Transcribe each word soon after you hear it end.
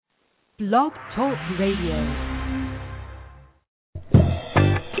Blog Talk Radio.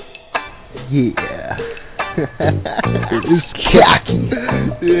 Yeah. It's Khaki.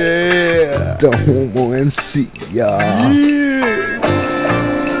 Yeah. The Homo MC, y'all. Yeah.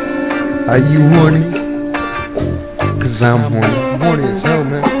 Are you horny? Cause I'm horny. Horny as hell,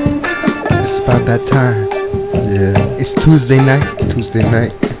 man. It's about that time. Yeah. It's Tuesday night.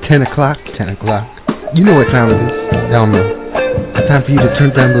 10 o'clock. You know what time it is. Y'all know. It's time for you to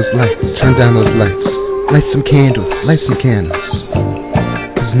turn down those lights. Light some candles.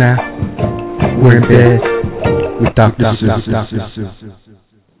 Cause now, we're in bed with Dr. Seuss.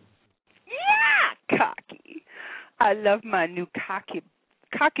 Yeah, Cocky. I love my new Cocky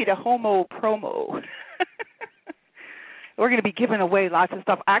the Homo promo. We're going to be giving away lots of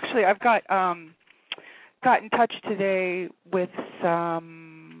stuff. Actually, I've got in touch today with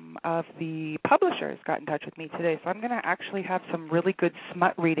some of the publishers. Got in touch with me today, so I'm going to actually have some really good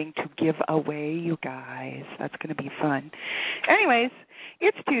smut reading to give away, you guys. That's going to be fun. Anyways,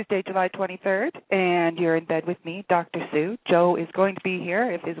 it's Tuesday, July 23rd, and you're in bed with me, Dr. Sue. Joe is going to be here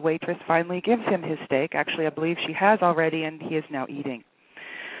if his waitress finally gives him his steak. Actually, I believe she has already, and he is now eating.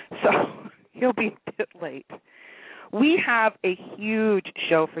 So he'll be a bit late. We have a huge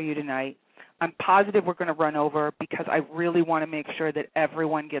show for you tonight. I'm positive we're going to run over because I really want to make sure that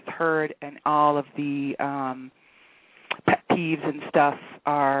everyone gets heard and all of the pet peeves and stuff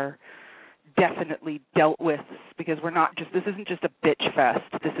are definitely dealt with, because this isn't just a bitch fest.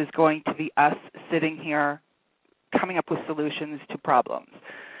 This is going to be us sitting here coming up with solutions to problems.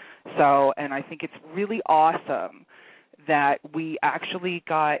 So, and I think it's really awesome that we actually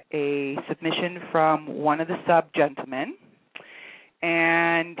got a submission from one of the sub-gentlemen,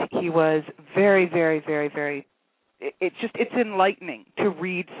 and he was very, very, very, very, it's enlightening to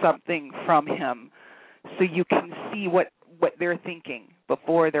read something from him so you can see what they're thinking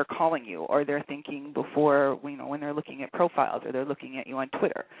before they're calling you, or they're thinking before, when they're looking at profiles, or they're looking at you on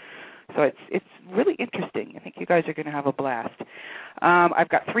Twitter. So it's really interesting. I think you guys are going to have a blast. I've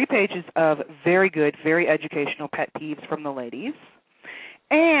got 3 pages of very good, very educational pet peeves from the ladies.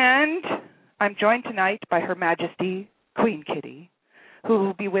 And I'm joined tonight by Her Majesty, Queen Kitty, who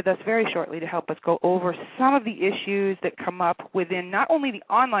will be with us very shortly to help us go over some of the issues that come up within not only the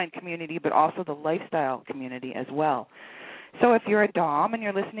online community, but also the lifestyle community as well. So if you're a dom and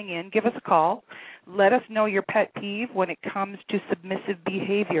you're listening in, give us a call. Let us know your pet peeve when it comes to submissive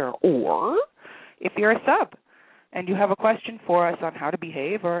behavior. Or if you're a sub and you have a question for us on how to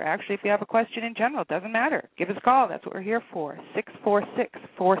behave, or actually if you have a question in general, it doesn't matter. Give us a call. That's what we're here for.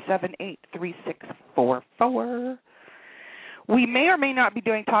 646-478-3644. We may or may not be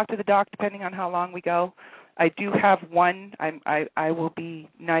doing Talk to the Doc depending on how long we go. I do have one. I will be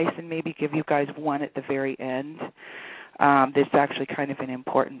nice and maybe give you guys one at the very end. This is actually kind of an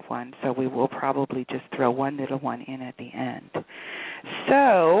important one, so we will probably just throw one little one in at the end.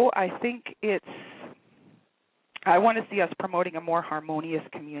 So I think I want to see us promoting a more harmonious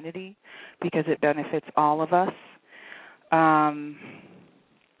community because it benefits all of us.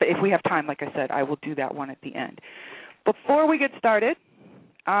 But if we have time, like I said, I will do that one at the end. Before we get started,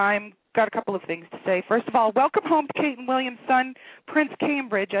 I've got a couple of things to say. First of all, welcome home to Kate and William's son, Prince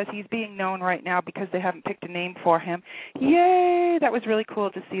Cambridge, as he's being known right now because they haven't picked a name for him. Yay! That was really cool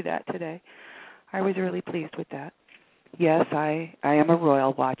to see that today. I was really pleased with that. Yes, I am a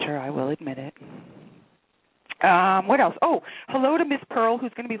royal watcher. I will admit it. What else? Oh, hello to Miss Pearl,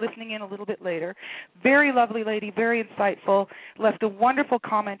 who's going to be listening in a little bit later. Very lovely lady, very insightful. Left a wonderful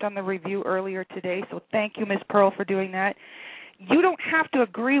comment on the review earlier today, so thank you, Miss Pearl, for doing that. You don't have to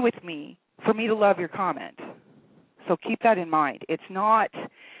agree with me for me to love your comment, so keep that in mind. It's not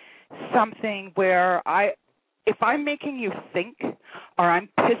something where if I'm making you think or I'm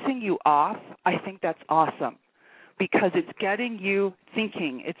pissing you off, I think that's awesome. Because it's getting you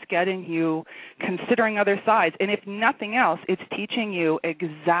thinking, it's getting you considering other sides, and if nothing else, it's teaching you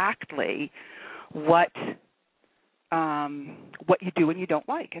exactly what you do and you don't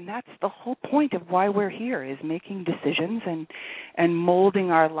like, and that's the whole point of why we're here, is making decisions and molding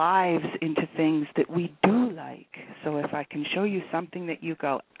our lives into things that we do like. So if I can show you something that you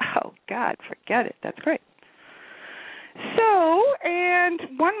go, oh God, forget it, that's great. So, and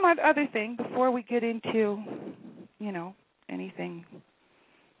one other thing before we get into anything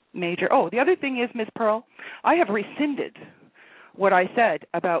major. Oh, the other thing is, Ms. Pearl, I have rescinded what I said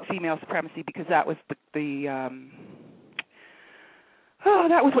about female supremacy because that was that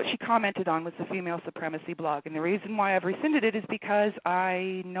was what she commented on, was the female supremacy blog. And the reason why I've rescinded it is because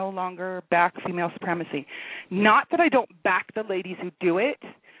I no longer back female supremacy. Not that I don't back the ladies who do it.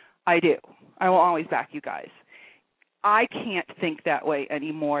 I do. I will always back you guys. I can't think that way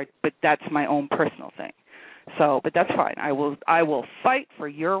anymore, but that's my own personal thing. So, but that's fine. I will fight for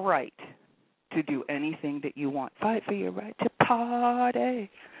your right to do anything that you want. Fight for your right to party.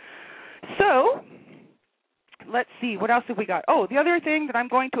 So, let's see. What else have we got? Oh, the other thing that I'm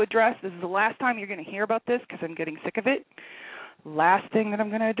going to address, this is the last time you're going to hear about this because I'm getting sick of it. Last thing that I'm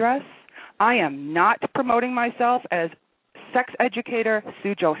going to address, I am not promoting myself as sex educator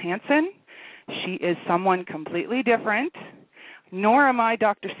Sue Johansson. She is someone completely different. Nor am I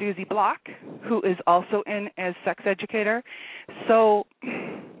Dr. Susie Block, who is also in as sex educator. So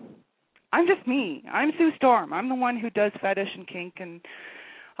I'm just me. I'm Sue Storm. I'm the one who does fetish and kink and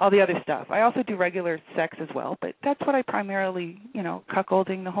all the other stuff. I also do regular sex as well, but that's what I primarily,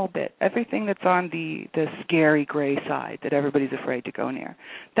 cuckolding, the whole bit. Everything that's on the scary gray side that everybody's afraid to go near.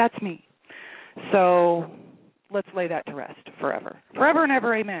 That's me. So let's lay that to rest forever. Forever and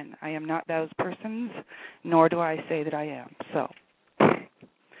ever, amen. I am not those persons, nor do I say that I am. So,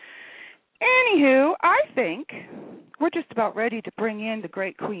 anywho, I think we're just about ready to bring in the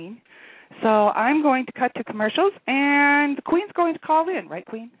great queen. So I'm going to cut to commercials, and the queen's going to call in. Right,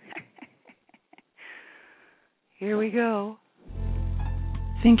 queen? Here we go.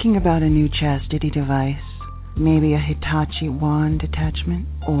 Thinking about a new chastity device? Maybe a Hitachi wand attachment?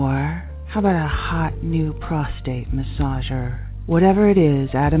 Or how about a hot new prostate massager? Whatever it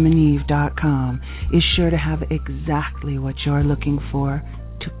is, AdamandEve.com is sure to have exactly what you're looking for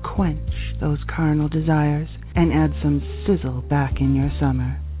to quench those carnal desires and add some sizzle back in your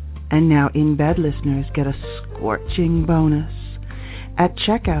summer. And now in-bed listeners get a scorching bonus. At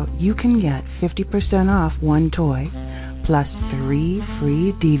checkout, you can get 50% off one toy, plus 3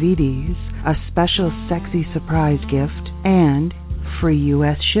 free DVDs, a special sexy surprise gift, and free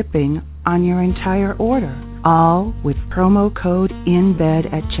U.S. shipping on your entire order, all with promo code INBED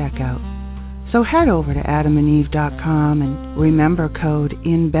at checkout. So head over to AdamandEve.com and remember code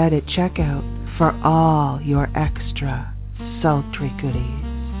INBED at checkout for all your extra sultry goodies.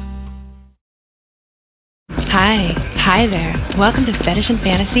 Hi there. Welcome to Fetish and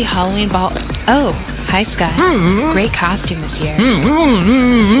Fantasy Halloween Ball. Oh, hi, Scott. Great costume this year.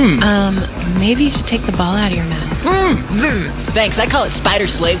 Maybe you should take the ball out of your mouth. Thanks, I call it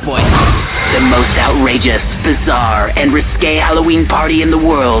Spider Slave Boy. The most outrageous, bizarre, and risque Halloween party in the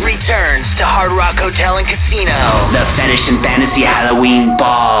world returns to Hard Rock Hotel and Casino. The Fetish and Fantasy Halloween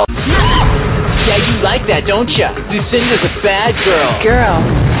Ball. Yeah, you like that, don't you? Lucinda's a bad girl.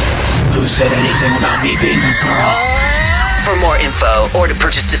 Who said anything about me being a girl? For more info or to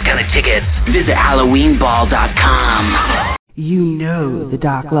purchase discounted tickets, visit HalloweenBall.com. You know the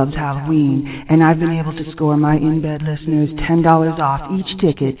doc loves Halloween, and I've been able to score my in-bed listeners $10 off each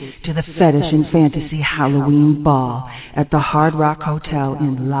ticket to the Fetish and Fantasy Halloween Ball at the Hard Rock Hotel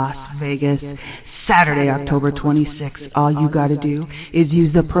in Las Vegas. Saturday, October 26th. All you got to do is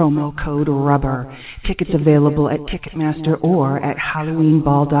use the promo code RUBBER. Tickets available at Ticketmaster or at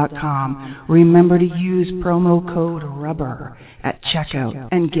HalloweenBall.com. Remember to use promo code RUBBER at checkout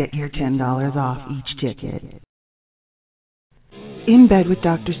and get your $10 off each ticket. In Bed with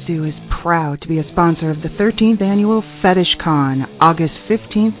Dr. Sue is proud to be a sponsor of the 13th Annual Fetish Con, August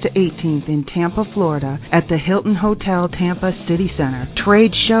 15th to 18th in Tampa, Florida, at the Hilton Hotel Tampa City Center.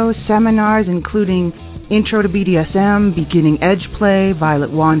 Trade shows, seminars, including Intro to BDSM, Beginning Edge Play,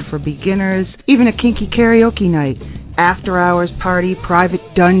 Violet Wand for Beginners, even a kinky karaoke night, after-hours party, private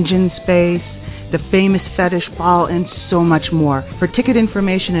dungeon space, the famous fetish ball, and so much more. For ticket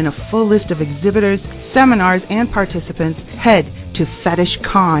information and a full list of exhibitors, seminars, and participants, head to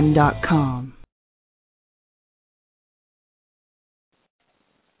fetishcon.com.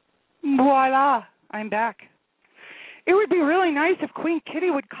 Voila, I'm back. It would be really nice if Queen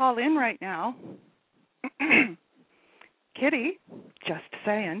Kitty would call in right now. Kitty, just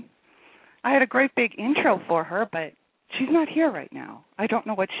saying. I had a great big intro for her, but she's not here right now. I don't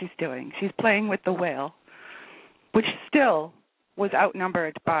know what she's doing. She's playing with the whale, which still was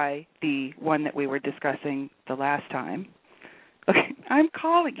outnumbered by the one that we were discussing the last time. Okay, I'm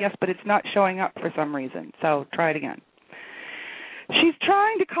calling, yes, but it's not showing up for some reason, so try it again. She's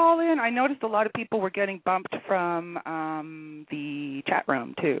trying to call in. I noticed a lot of people were getting bumped from the chat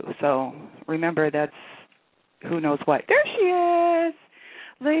room, too, so remember that's who knows what. There she is!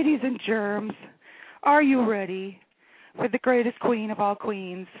 Ladies and germs, are you ready for the greatest queen of all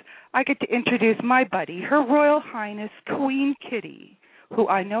queens? I get to introduce my buddy, Her Royal Highness Queen Kitty, who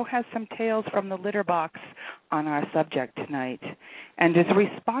I know has some tales from the litter box on our subject tonight, and is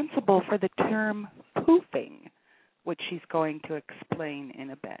responsible for the term poofing, which she's going to explain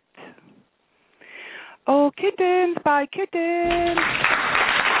in a bit. Oh, kittens, bye kittens.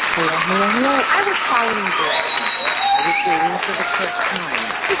 Hello. I was calling today. was waiting for the first time.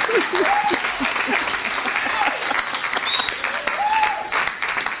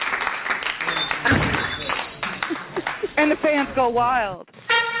 And the fans go wild.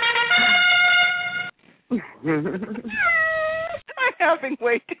 I'm having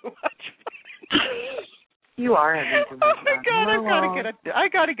way too much fun. You are having too much fun. Oh my God, I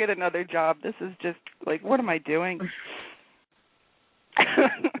gotta get another job. This is just like, what am I doing? So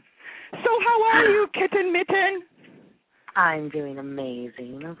how are you, Kitten Mitten? I'm doing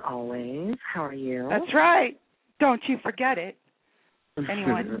amazing as always. How are you? That's right. Don't you forget it.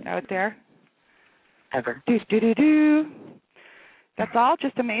 Anyone out there? Ever. Do. That's all?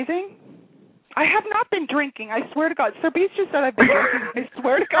 Just amazing? I have not been drinking. I swear to God. Sir Beast just said I've been drinking. I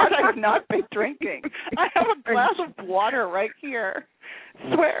swear to God I have not been drinking. I have a glass of water right here.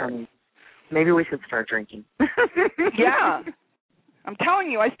 Swear. Maybe we should start drinking. Yeah. I'm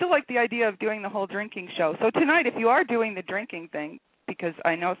telling you, I still like the idea of doing the whole drinking show. So tonight, if you are doing the drinking thing, because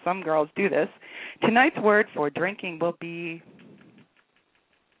I know some girls do this, tonight's word for drinking will be,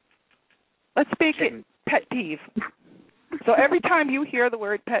 let's make it pet peeve. So every time you hear the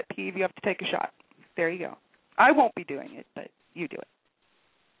word pet peeve, you have to take a shot. There you go. I won't be doing it, but you do it.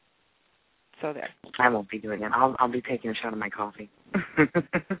 So there. I won't be doing it. I'll be taking a shot of my coffee.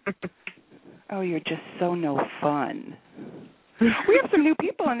 Oh, you're just so no fun. We have some new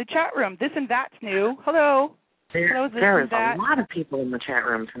people in the chat room. This and That's new. Hello. Hello, this there and is that. A lot of people in the chat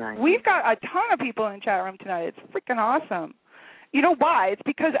room tonight. We've got a ton of people in the chat room tonight. It's freaking awesome. You know why? It's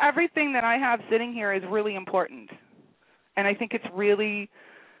because everything that I have sitting here is really important. And I think it's really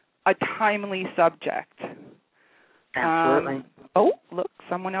a timely subject. Absolutely. Oh, look,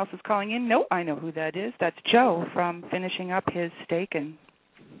 someone else is calling in. No, I know who that is. That's Joe from finishing up his steak and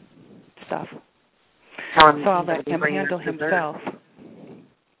stuff. So I'll let him handle himself.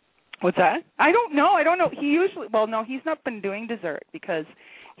 What's that? I don't know. He usually, well, no, he's not been doing dessert because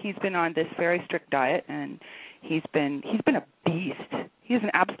he's been on this very strict diet, and he's been a beast. He is an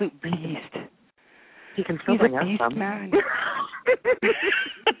absolute beast. He can still bring us beast some. Man.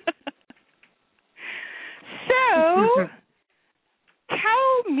 So,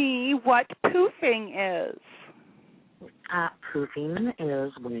 tell me what poofing is. Poofing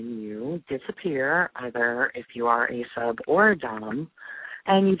is when you disappear, either if you are a sub or a dom,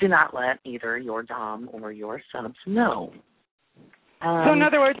 and you do not let either your dom or your subs know. So in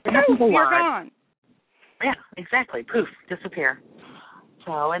other words, poof, you're gone. Yeah, exactly. Poof, disappear.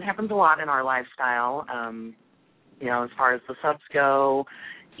 So it happens a lot in our lifestyle. As far as the subs go,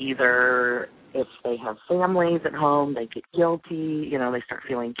 either if they have families at home, they get guilty, they start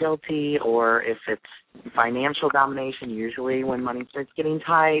feeling guilty, or if it's financial domination, usually when money starts getting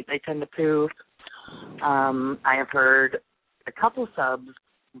tight, they tend to poof. I have heard a couple subs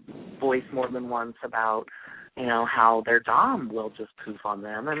voice more than once about, how their dom will just poof on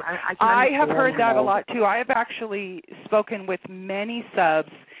them. And I have heard that a lot, too. I have actually spoken with many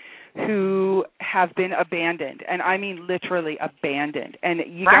subs who have been abandoned, and I mean literally abandoned. And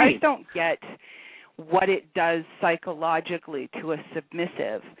you guys don't get what it does psychologically to a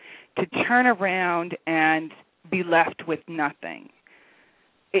submissive to turn around and be left with nothing.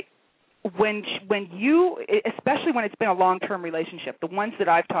 When you, especially when it's been a long-term relationship, the ones that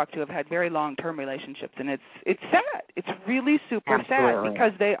I've talked to have had very long-term relationships, and it's sad. It's really super sad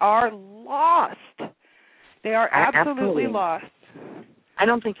because they are lost. They are absolutely lost. I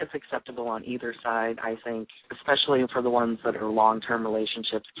don't think it's acceptable on either side. I think, especially for the ones that are long-term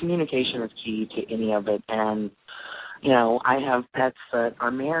relationships, communication is key to any of it. And, I have pets that are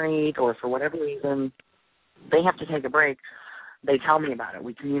married or for whatever reason, they have to take a break. They tell me about it.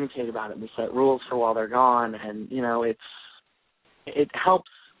 We communicate about it. We set rules for while they're gone. And, it helps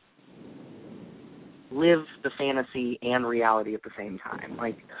live the fantasy and reality at the same time.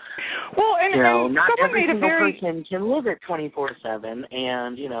 Like, and not every single person can live it 24/7,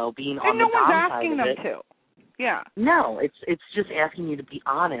 and being on and the no one's downside asking of them it. to. Yeah. No, it's just asking you to be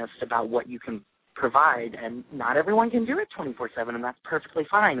honest about what you can provide, and not everyone can do it 24/7, and that's perfectly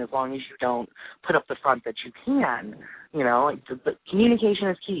fine as long as you don't put up the front that you can. But communication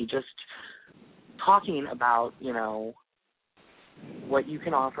is key. Just talking about what you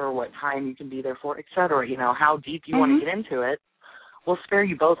can offer, what time you can be there for, et cetera, how deep you want to get into it, will spare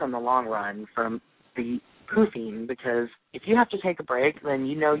you both in the long run from the poofing, because if you have to take a break, then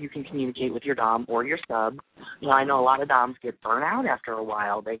you can communicate with your dom or your sub. I know a lot of doms get burnt out after a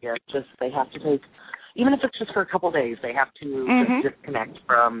while. They have to take, even if it's just for a couple of days, they have to just disconnect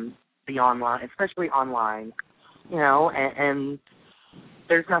from the online, especially online, and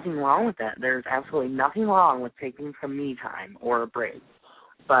there's nothing wrong with that. There's absolutely nothing wrong with taking some me time or a break.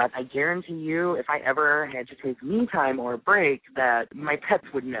 But I guarantee you, if I ever had to take me time or a break, that my pets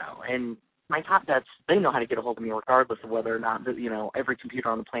would know. And my top pets, they know how to get a hold of me regardless of whether or not, every computer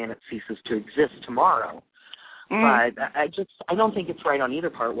on the planet ceases to exist tomorrow. But I don't think it's right on either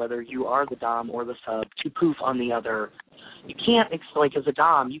part, whether you are the dom or the sub, to poof on the other. You can't, as a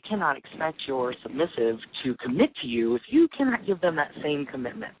dom, you cannot expect your submissive to commit to you if you cannot give them that same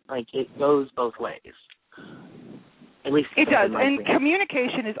commitment. It goes both ways. At least it does. And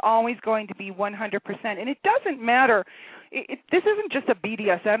communication is always going to be 100%. And it doesn't matter. This isn't just a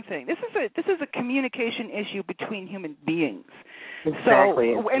BDSM thing. This is a communication issue between human beings.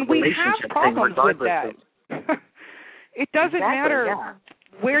 Exactly. So, and we have problems with that. It doesn't matter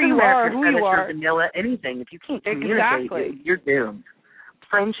where you are, who you are. Vanilla, anything. If you can't communicate, you're doomed.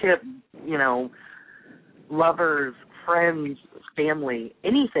 Friendship, lovers, friends, family,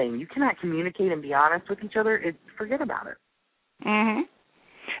 anything. You cannot communicate and be honest with each other. Forget about it. Mhm.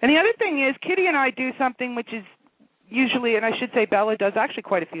 And the other thing is, Kitty and I do something which is usually, and I should say Bella does. Actually,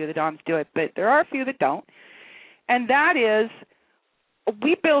 quite a few of the doms do it, but there are a few that don't. And that is,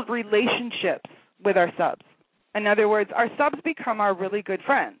 we build relationships with our subs. In other words, our subs become our really good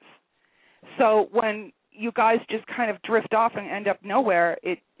friends. So when you guys just kind of drift off and end up nowhere,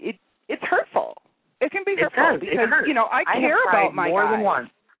 it's hurtful. It can be hurtful because, I care about my guys. More than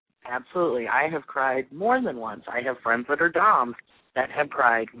once. Absolutely. I have cried more than once. I have friends that are doms that have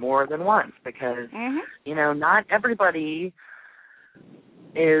cried more than once because, not everybody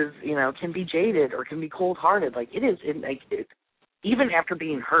is, can be jaded or can be cold-hearted. Even after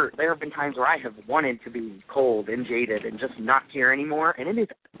being hurt, there have been times where I have wanted to be cold and jaded and just not care anymore, and it is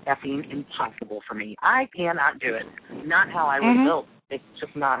effing impossible for me. I cannot do it. Not how I was built. It's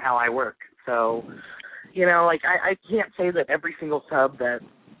just not how I work. So, I can't say that every single sub that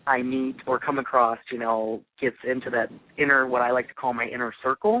I meet or come across, gets into that inner, what I like to call my inner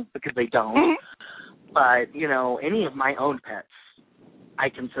circle, because they don't. But, any of my own pets, I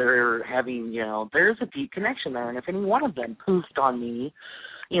consider having, there's a deep connection there. And if any one of them poofed on me,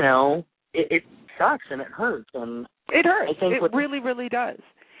 it sucks and it hurts. And it hurts. It really, really does.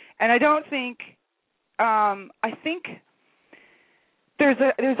 And I don't think, I think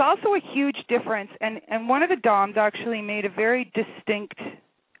there's also a huge difference. And one of the doms actually made a very distinct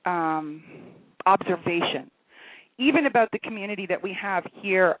observation, even about the community that we have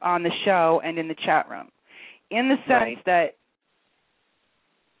here on the show and in the chat room, in the sense that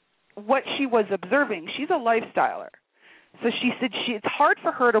what she was observing, she's a lifestyler. So she said it's hard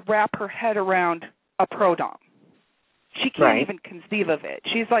for her to wrap her head around a pro-dom. She can't even conceive of it.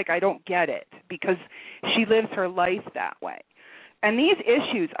 She's like, I don't get it, because she lives her life that way. And these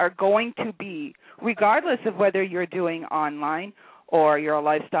issues are going to be, regardless of whether you're doing online or you're a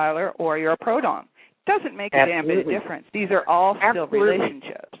lifestyler or you're a pro-dom. It doesn't make a damn bit of difference. These are all still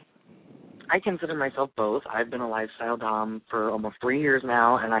relationships. I consider myself both. I've been a lifestyle dom for almost 3 years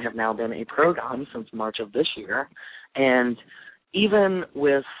now, and I have now been a pro dom since March of this year. And even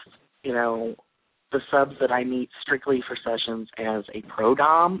with, the subs that I meet strictly for sessions as a pro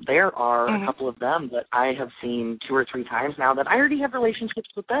dom, there are a couple of them that I have seen 2 or 3 times now that I already have relationships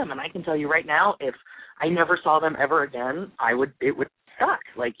with them. And I can tell you right now, if I never saw them ever again, it would suck.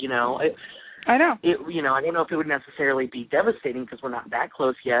 I know. I don't know if it would necessarily be devastating because we're not that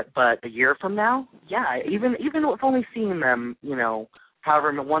close yet, but a year from now, even with only seeing them,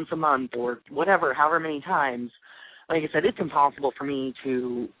 however, once a month or whatever, however many times, like I said, it's impossible for me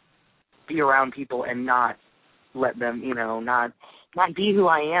to be around people and not let them, not be who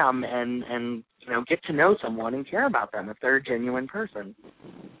I am and get to know someone and care about them if they're a genuine person.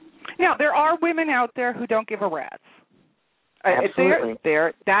 Now, there are women out there who don't give a rat's. Absolutely.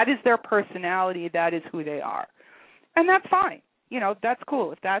 That is their personality. That is who they are, and that's fine. That's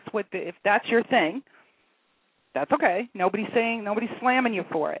cool. If that's your thing, that's okay. Nobody's slamming you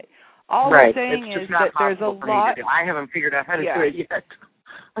for it. All we're saying is that there's a lot. I haven't figured out how to do it yet.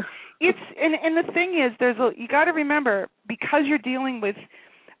 And the thing is, you got to remember, because you're dealing with,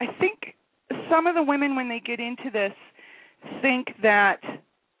 I think some of the women when they get into this think that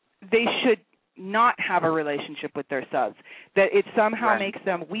they should not have a relationship with their subs, that it somehow makes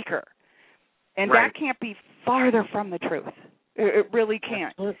them weaker. And that can't be farther from the truth. It really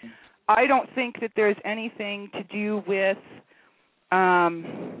can't. Absolutely. I don't think that there's anything to do with I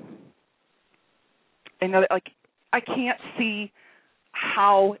can't see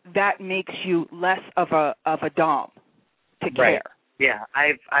how that makes you less of a dom to care. Yeah,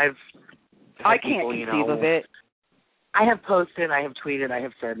 I can't conceive of it. I have posted, I have tweeted, I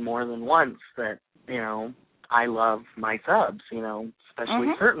have said more than once that, I love my subs, especially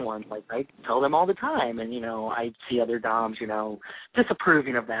Mm-hmm. certain ones. Like, I tell them all the time, and, I see other doms,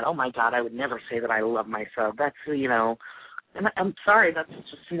 disapproving of that. Oh, my God, I would never say that I love my sub. That's, and I'm sorry, that's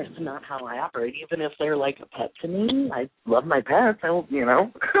not how I operate. Even if they're like a pet to me, I love my pets.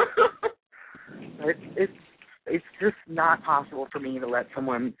 It's just not possible for me to let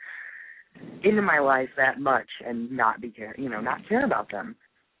someone into my life that much and not care about them.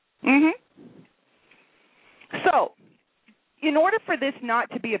 Mhm. So, in order for this not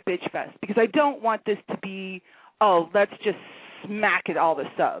to be a bitch fest, because I don't want this to be, let's just smack at all the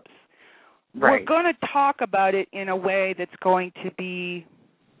subs. Right. We're going to talk about it in a way that's going to be,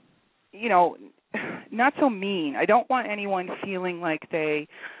 not so mean. I don't want anyone feeling like they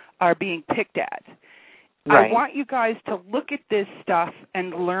are being picked at. Right. I want you guys to look at this stuff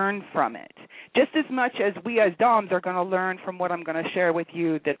and learn from it, just as much as we as DOMs are going to learn from what I'm going to share with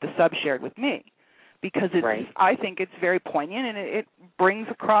you that the sub shared with me, because I think it's very poignant and it brings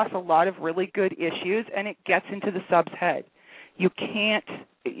across a lot of really good issues and it gets into the sub's head. You can't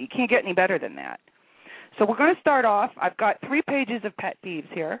get any better than that. So we're going to start off. I've got 3 pages of pet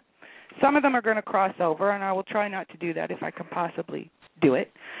peeves here. Some of them are going to cross over, and I will try not to do that if I can possibly do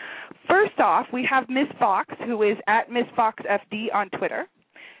it. First off, we have Miss Fox, who is at Miss Fox FD on Twitter.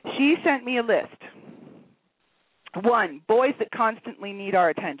 She sent me a list. 1, boys that constantly need our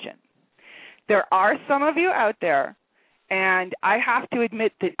attention. There are some of you out there, and I have to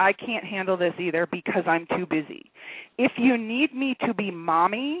admit that I can't handle this either because I'm too busy. If you need me to be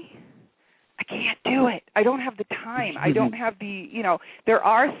mommy, I can't do it. I don't have the time. I don't have the, there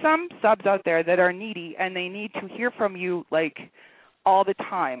are some subs out there that are needy, and they need to hear from you, like, all the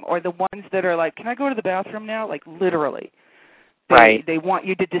time, or the ones that are like, can I go to the bathroom now? Like, literally. They want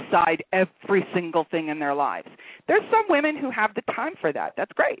you to decide every single thing in their lives. There's some women who have the time for that.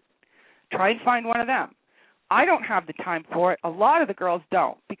 That's great. Try and find one of them. I don't have the time for it. A lot of the girls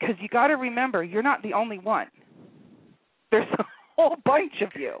don't, because you got to remember, you're not the only one. There's a whole bunch of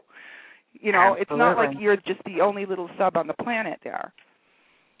you. Absolutely. It's not like you're just the only little sub on the planet there.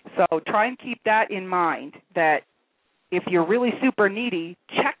 So try and keep that in mind, that if you're really super needy,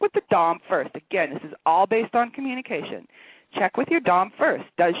 check with the Dom first. Again, this is all based on communication. Check with your Dom first.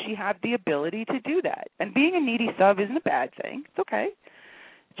 Does she have the ability to do that? And being a needy sub isn't a bad thing. It's okay.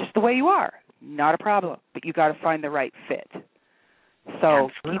 It's just the way you are. Not a problem. But you got to find the right fit. So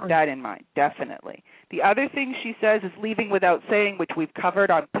keep that in mind, definitely. The other thing she says is leaving without saying, which we've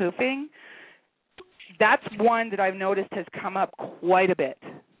covered on poofing. That's one that I've noticed has come up quite a bit,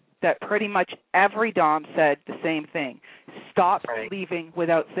 that pretty much every Dom said the same thing. Stop leaving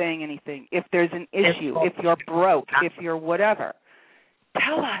without saying anything. If there's an issue, if you're broke, if you're whatever,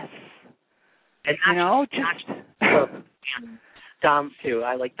 tell us. And Doms too.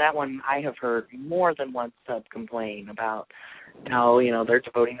 I like that one. I have heard more than one sub complain about how, they're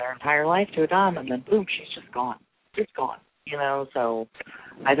devoting their entire life to a Dom, and then boom, she's just gone. Just gone. So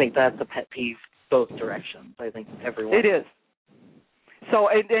I think that's a pet peeve both directions. I think everyone. It is. So,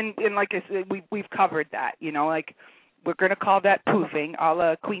 and like I said, we've covered that, like we're going to call that poofing, a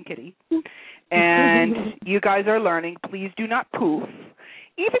la Queen Kitty. And you guys are learning, please do not poof.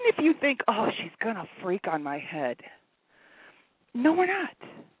 Even if you think, she's going to freak on my head. No, we're not.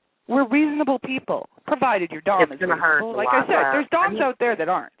 We're reasonable people, provided your Dom is reasonable. Like I said, there's Doms out there that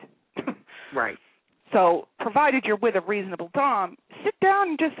aren't. Right. So provided you're with a reasonable Dom, sit down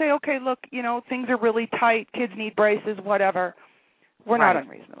and just say, okay, look, things are really tight, kids need braces, whatever. We're not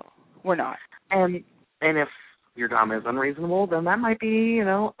unreasonable. We're not. And if your Dom is unreasonable, then that might be,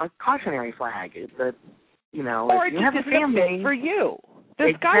 a cautionary flag. That, or if you have a family for you.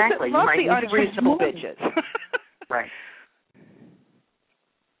 There's guys that love the unreasonable bitches. Right.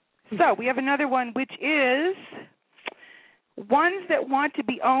 So we have another one, which is ones that want to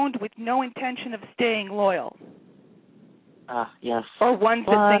be owned with no intention of staying loyal. Yes. Or ones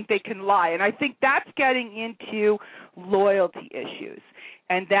that think they can lie. And I think that's getting into loyalty issues.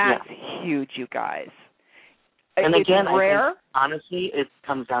 And that's huge, you guys. And it's again, rare. I think, honestly, it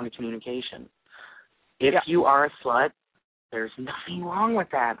comes down to communication. If you are a slut, there's nothing wrong with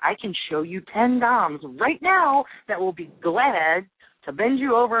that. I can show you 10 Doms right now that will be glad to bend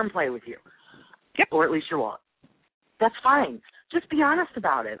you over and play with you. Yep. Or at least your wallet. That's fine. Just be honest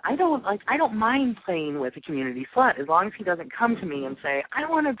about it. I don't mind playing with a community slut as long as he doesn't come to me and say, I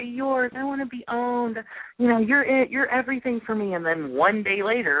want to be yours, I want to be owned, you're it, you're everything for me, and then one day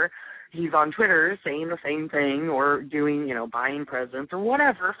later he's on Twitter saying the same thing or doing, buying presents or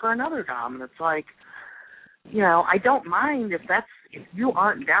whatever for another Dom, and it's like, I don't mind if you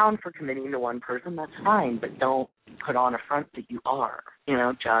aren't down for committing to one person, that's fine, but don't put on a front that you are.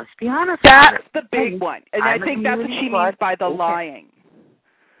 Just be honest. That's the big one. And I think that's what she means by the lying.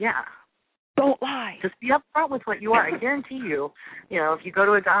 Yeah. Don't lie. Just be upfront with what you are. I guarantee you, if you go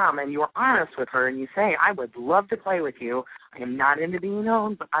to a dom and you're honest with her and you say, I would love to play with you. I am not into being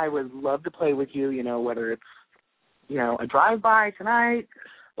owned, but I would love to play with you, whether it's, a drive-by tonight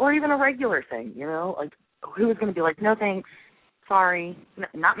or even a regular thing, like who is going to be like, no thanks, sorry.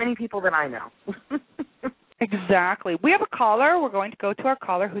 Not many people that I know. Exactly. We have a caller. We're going to go to our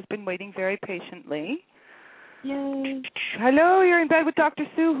caller who's been waiting very patiently. Yay. Hello, you're in bed with Dr.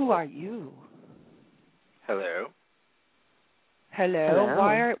 Sue. Who are you? Hello.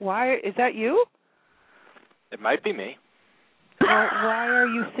 Hello. Why is that you? It might be me. Well, why are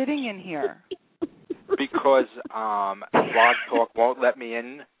you sitting in here? Because Blog Talk won't let me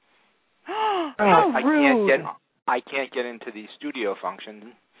in. How rude. I can't get into the studio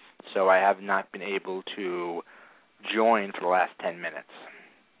function, so I have not been able to join for the last 10 minutes.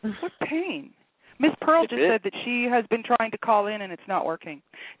 What pain. Miss Pearl just said that she has been trying to call in and it's not working.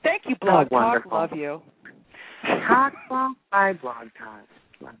 Thank you, Blog Talk. Love you. Talk, bye, Blog Talk.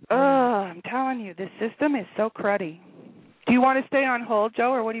 I'm telling you, this system is so cruddy. Do you want to stay on hold,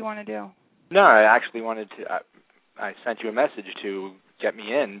 Joe, or what do you want to do? No, I actually wanted to. I sent you a message to get me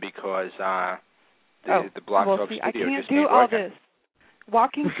in because the Blog Talk studio I can't just do ain't all working. this.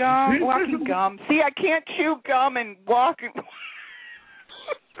 Walking gum. See, I can't chew gum and walk.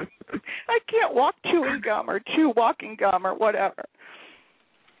 I can't walk chewing gum or chew walking gum or whatever.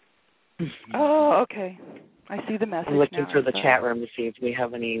 Oh, okay. I see the message. I'm looking now. through the chat room to see if we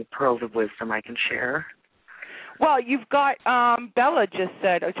have any pearls of wisdom I can share. Well, you've got Bella just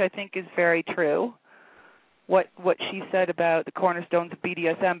said, which I think is very true, what she said about the cornerstones of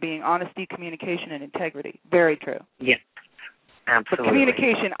BDSM being honesty, communication, and integrity. Very true. Yes, absolutely. But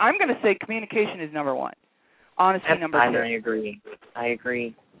communication, I'm going to say communication is number one. Honesty, number two. I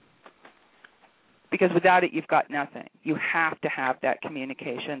agree. Because without it, you've got nothing. You have to have that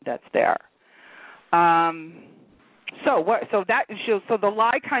communication that's there. So the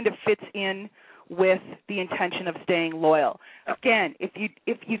lie kind of fits in with the intention of staying loyal. Again, if you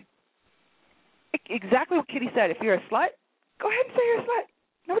exactly what Kitty said, if you're a slut, go ahead and say you're a slut.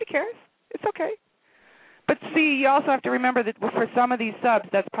 Nobody cares. It's okay. But see, you also have to remember that for some of these subs,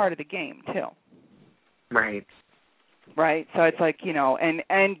 that's part of the game too. Right. Right. So it's like,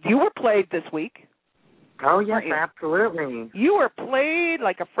 and you were played this week. Oh, yes, absolutely. You were played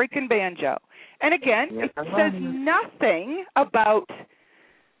like a freaking banjo. And again, it says nothing about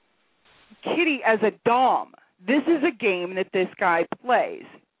Kitty as a dom. This is a game that this guy plays.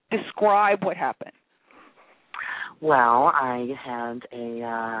 Describe what happened. Well, I had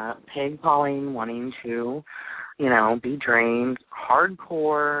a pig Pauline wanting to, be drained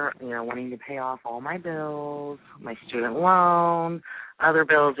hardcore, wanting to pay off all my bills, my student loan, other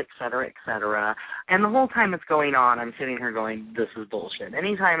bills, et cetera, et cetera. And the whole time it's going on, I'm sitting here going, this is bullshit.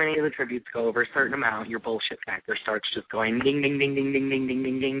 Anytime any of the tributes go over a certain amount, your bullshit factor starts just going ding, ding, ding, ding, ding, ding, ding,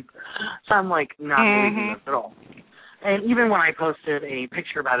 ding, ding. So I'm like, not believing this at all. And even when I posted a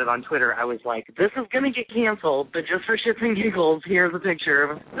picture about it on Twitter, I was like, this is going to get canceled, but just for shits and giggles, here's a picture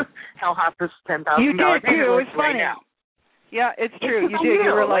of how hot this $10,000 You did, too. It's funny. Right now. Yeah, it's true. You did.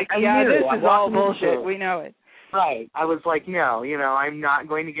 You were like, this is all bullshit. We know it. Right. I was like, no, I'm not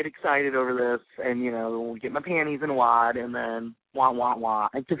going to get excited over this and, get my panties in a wad and then wah.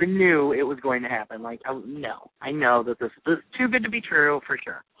 Because I knew it was going to happen. Like, I know that this is too good to be true for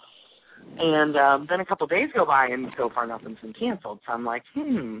sure. And then a couple of days go by, and so far nothing's been canceled. So I'm like,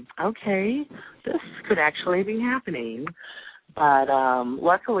 okay, this could actually be happening. But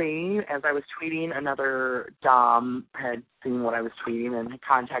luckily, as I was tweeting, another dom had seen what I was tweeting and had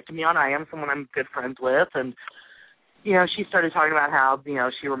contacted me on IM, someone I'm good friends with. And, she started talking about how,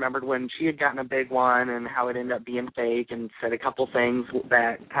 she remembered when she had gotten a big one and how it ended up being fake and said a couple things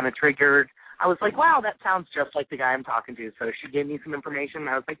that kind of triggered. I was like, wow, that sounds just like the guy I'm talking to. So she gave me some information, and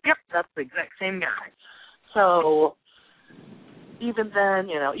I was like, yep, that's the exact same guy. So even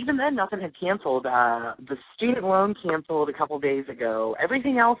then, nothing had canceled. The student loan canceled a couple days ago.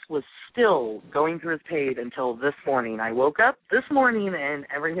 Everything else was still going through as paid until this morning. I woke up this morning, and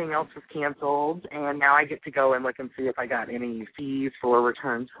everything else was canceled, and now I get to go and look and see if I got any fees for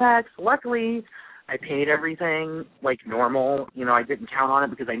return checks. Luckily, I paid everything like normal. I didn't count on it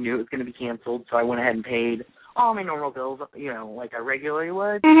because I knew it was going to be canceled, so I went ahead and paid all my normal bills, like I regularly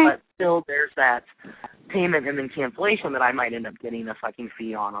would. Mm-hmm. But still, there's that payment and then cancellation that I might end up getting a fucking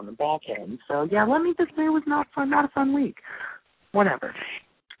fee on the back end. So, yeah, let me just say it was not a fun week. Whatever.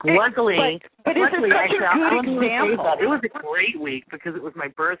 Luckily, but is it such a good example? It was a great week because it was my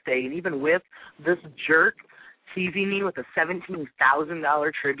birthday, and even with this jerk teasing me with a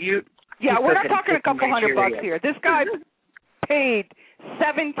 $17,000 tribute. Yeah, we're not talking a couple $100 here. This guy paid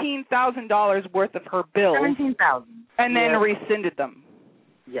 $17,000 worth of her bills. $17,000. And then rescinded them.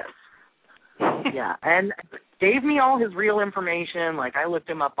 Yes. Yeah, and gave me all his real information. Like, I looked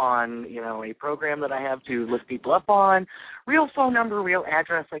him up on, a program that I have to look people up on. Real phone number, real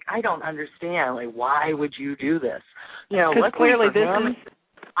address. Like, I don't understand. Like, why would you do this? Because clearly this is...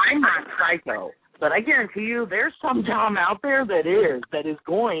 I'm not psycho, but I guarantee you there's some Dom out there that is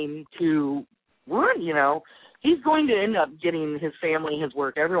going to ruin, he's going to end up getting his family, his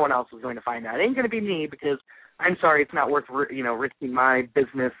work. Everyone else is going to find out. It ain't going to be me because... I'm sorry, it's not worth, risking my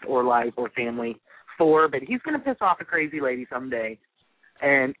business or life or family for, but he's going to piss off a crazy lady someday,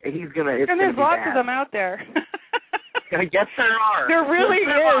 and he's going to, and there's lots of them out there. I guess there are. There really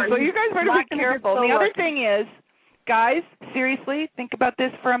is, so you guys better be careful. The other thing is, guys, seriously, think about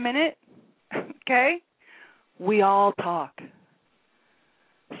this for a minute, okay? We all talk.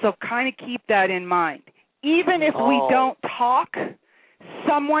 So kind of keep that in mind. Even if we don't talk,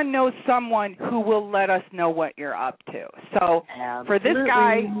 someone knows someone who will let us know what you're up to. So for this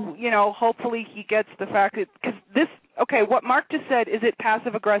guy, hopefully he gets the fact that, because this, what Mark just said, is it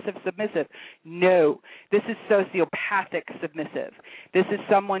passive-aggressive submissive? No, this is sociopathic submissive. This is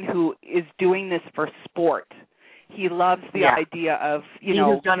someone who is doing this for sport. He loves the idea of, he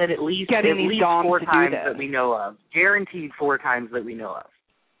has done it at least doms 4 to times do this. that we know of. Guaranteed 4 times that we know of.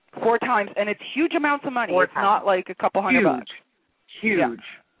 4 times, and it's huge amounts of money. 4 it's not like a couple $100. Huge. Yeah.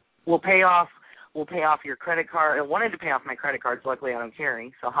 We'll pay off your credit card. I wanted to pay off my credit cards. Luckily, I don't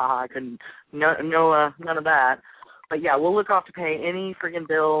carry, so I couldn't. None of that. But yeah, we'll look off to pay any friggin'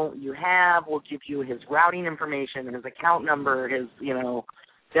 bill you have. We'll give you his routing information, his account number, his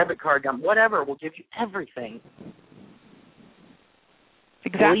debit card number, whatever. We'll give you everything.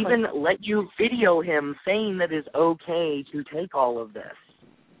 Exactly. We'll even let you video him saying that it's okay to take all of this.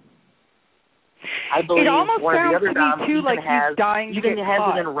 I believe it almost one sounds of the other to me too like he's dying to get has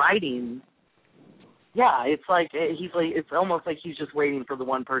caught. it in writing. Yeah, it's like it's almost like he's just waiting for the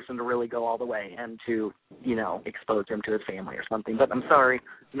one person to really go all the way and to expose him to his family or something. But I'm sorry,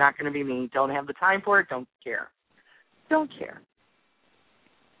 not going to be me. Don't have the time for it. Don't care.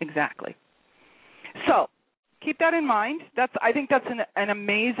 Exactly. So keep that in mind. I think that's an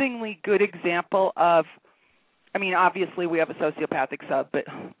amazingly good example of. I mean, obviously we have a sociopathic sub, but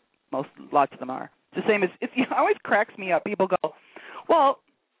lots of them are. It's the same as it always cracks me up. People go, well,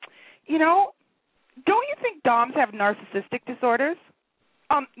 don't you think DOMs have narcissistic disorders?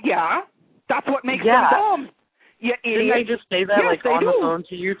 Yeah, that's what makes them DOMs. Yeah, idiot. Didn't I just say that on the phone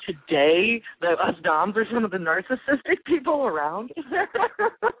to you today? That us DOMs are some of the narcissistic people around.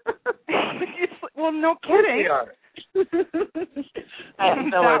 Well, no kidding.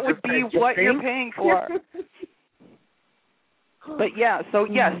 That would be what you're paying for. But yes,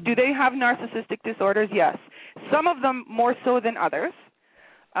 do they have narcissistic disorders? Yes. Some of them more so than others.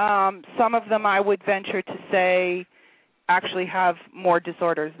 Some of them I would venture to say actually have more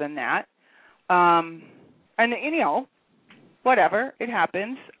disorders than that. And, whatever, it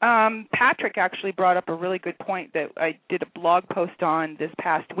happens. Patrick actually brought up a really good point that I did a blog post on this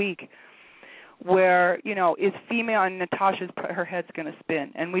past week where, is female, and her head's going to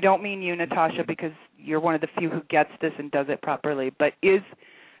spin. And we don't mean you, Natasha, because you're one of the few who gets this and does it properly. But is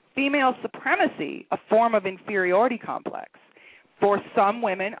female supremacy a form of inferiority complex? For some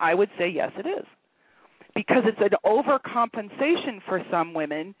women, I would say yes, it is. Because it's an overcompensation for some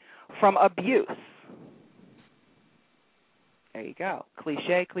women from abuse. There you go.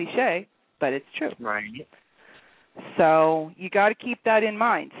 Cliche, but it's true. Right. So you got to keep that in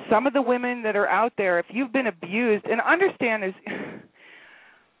mind. Some of the women that are out there, if you've been abused, and understand is,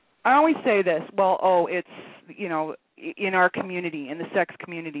 I always say this, it's, in our community, in the sex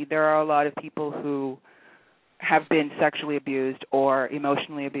community, there are a lot of people who have been sexually abused or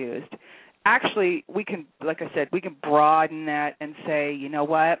emotionally abused. Actually, we can, like I said, we can broaden that and say, you know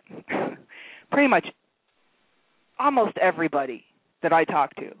what, pretty much almost everybody that I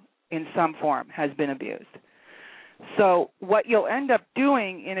talk to in some form has been abused. So what you'll end up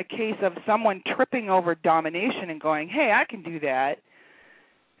doing in a case of someone tripping over domination and going, hey, I can do that,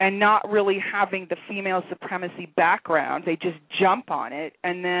 and not really having the female supremacy background, they just jump on it,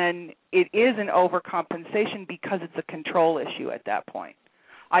 and then it is an overcompensation because it's a control issue at that point.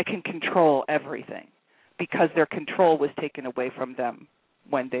 I can control everything because their control was taken away from them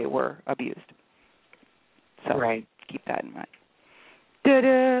when they were abused. So keep that in mind.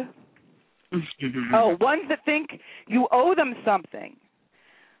 Da-da. Ones that think you owe them something.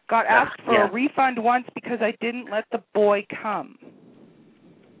 Got asked for a refund once because I didn't let the boy come.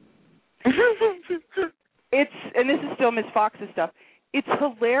 And this is still Ms. Fox's stuff. It's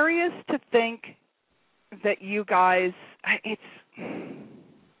hilarious to think that you guys,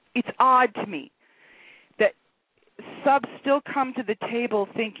 it's odd to me that subs still come to the table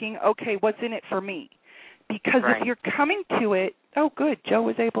thinking, okay, what's in it for me? Because if you're coming to it, oh, good, Joe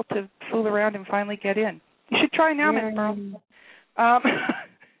was able to fool around and finally get in. You should try now, Miss Pearl.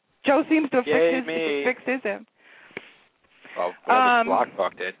 Joe seems to have fixed his end. Well, whatever Block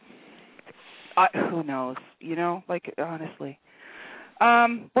Talk did. Who knows? You know, like, honestly.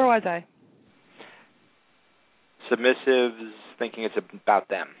 Where was I? Submissives thinking it's about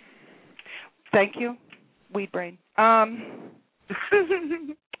them. Thank you, Weed Brain.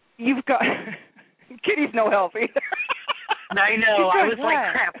 You've got... Kitty's no help either. I know. I was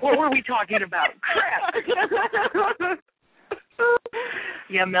like, crap, what were we talking about? Crap.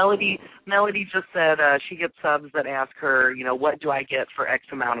 Yeah, Melody just said she gets subs that ask her, you know, what do I get for X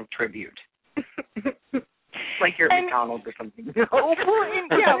amount of tribute? Like you're at McDonald's or something. Yeah,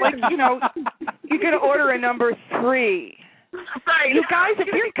 like, you know, you're going to order a number 3. Right. You guys, if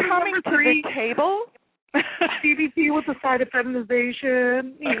you're coming to the table... CBT with a side of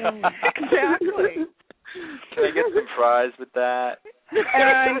feminization. Yeah. Exactly. Can I get some fries with that?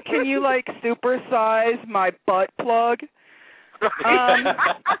 And can you, like, supersize my butt plug?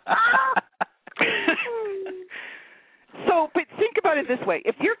 So, but think about it this way.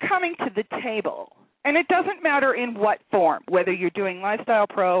 If you're coming to the table, and it doesn't matter in what form, whether you're doing Lifestyle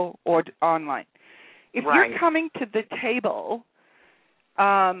Pro or online, if you're coming to the table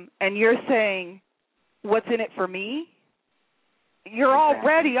and you're saying, what's in it for me? You're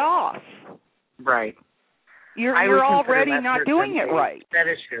already off. Right. You're already not doing it right. That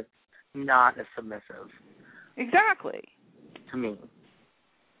is just not as submissive. Exactly. To me.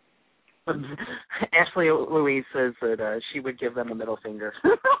 Ashley Louise says that she would give them a middle finger.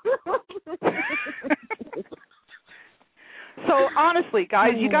 So honestly,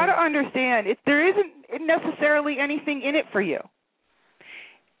 guys, you got to understand, there isn't necessarily anything in it for you.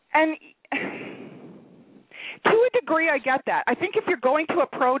 And... to a degree, I get that. I think if you're going to a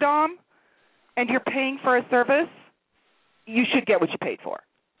pro dom and you're paying for a service, you should get what you paid for.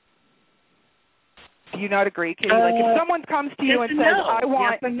 Do you not agree, Kitty? Like if someone comes to you and says, "I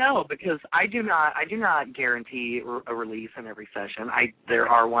want," yes and no, because I do not guarantee a release in every session. There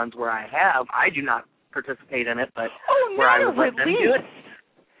are ones where I do not participate in it, but where I would let them do it.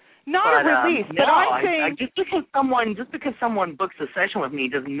 Not a release, but I'm saying just because someone books a session with me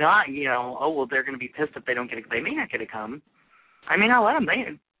does not, you know, oh well, they're going to be pissed if they don't get it. They may not get to come. I may not let them.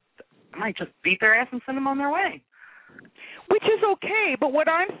 I might just beat their ass and send them on their way. Which is okay, but what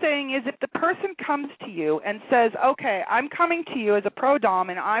I'm saying is if the person comes to you and says, okay, I'm coming to you as a pro dom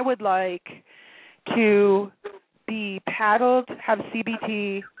and I would like to be paddled, have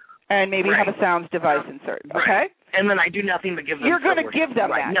CBT, and maybe have a sounds device inserted, okay? And then I do nothing but give them. You're going to give them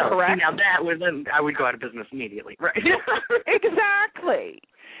that, correct? Now that would I would go out of business immediately, right? Exactly.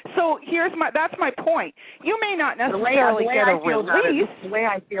 So that's my point. You may not necessarily get a release. The way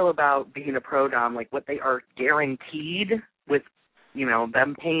I feel about being a pro dom, like what they are guaranteed with, you know,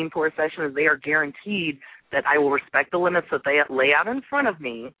 them paying for a session is they are guaranteed that I will respect the limits that they lay out in front of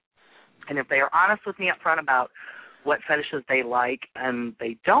me, and if they are honest with me up front about what fetishes they like and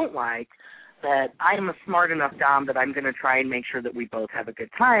they don't like, that I am a smart enough dom that I'm going to try and make sure that we both have a good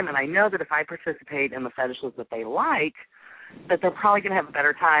time. And I know that if I participate in the fetishes that they like, that they're probably going to have a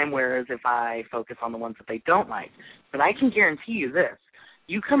better time, whereas if I focus on the ones that they don't like. But I can guarantee you this.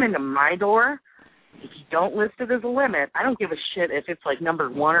 You come into my door, if you don't list it as a limit, I don't give a shit if it's like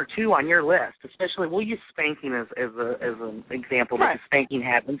number 1 or 2 on your list, especially we'll use spanking as an example, because spanking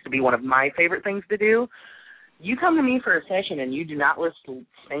happens to be one of my favorite things to do. You come to me for a session and you do not list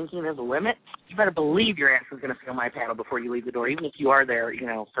spanking as a limit, you better believe your ass is going to feel my paddle before you leave the door, even if you are there, you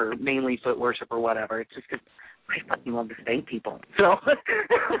know, for mainly foot worship or whatever. It's just because I fucking love to spank people. So,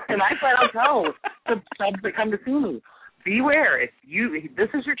 and I flat out tell the subs that come to see me, beware. If this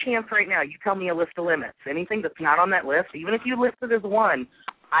is your chance right now. You tell me a list of limits. Anything that's not on that list, even if you list it as 1,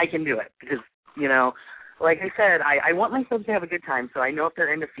 I can do it because, you know, like I said, I want my subs to have a good time, so I know if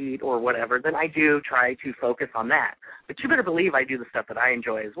they're into feet or whatever, then I do try to focus on that. But you better believe I do the stuff that I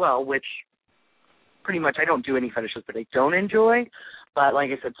enjoy as well, which pretty much I don't do any fetishes that I don't enjoy. But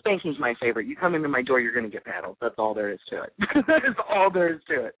like I said, spanking's my favorite. You come into my door, you're going to get paddled. That's all there is to it. That is all there is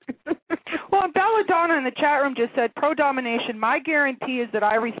to it. Well, Belladonna in the chat room just said, pro domination, my guarantee is that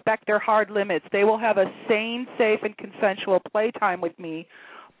I respect their hard limits. They will have a sane, safe, and consensual playtime with me,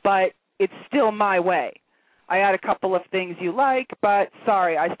 but it's still my way. I add a couple of things you like, but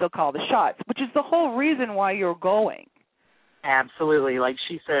sorry, I still call the shots, which is the whole reason why you're going. Absolutely. Like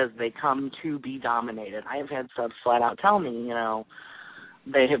she says, they come to be dominated. I have had subs flat out tell me,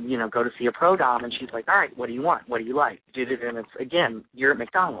 they have, go to see a pro dom, and she's like, all right, what do you want? What do you like? And it's, again, you're at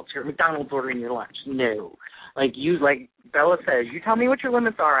McDonald's. You're at McDonald's ordering your lunch. No. Like Bella says, you tell me what your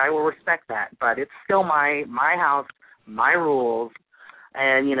limits are, I will respect that. But it's still my house, my rules,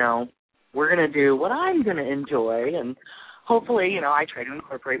 and, we're going to do what I'm going to enjoy, and hopefully, I try to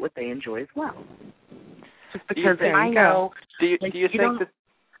incorporate what they enjoy as well. Just because I know. Do you think that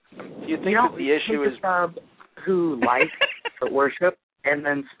the issue is a sub who likes to worship and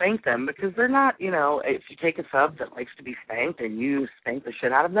then spank them, because they're not, if you take a sub that likes to be spanked and you spank the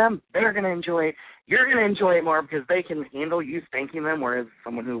shit out of them, they're going to enjoy it. You're going to enjoy it more because they can handle you spanking them, whereas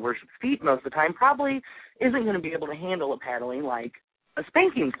someone who worships feet most of the time probably isn't going to be able to handle a paddling like a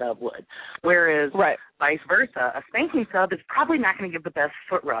spanking sub would. Whereas vice versa, a spanking sub is probably not going to give the best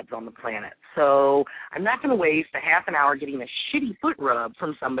foot rubs on the planet. So I'm not going to waste a half an hour getting a shitty foot rub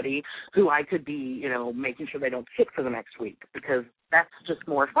from somebody who I could be, making sure they don't kick for the next week, because that's just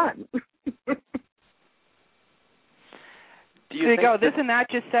more fun. There you go. This and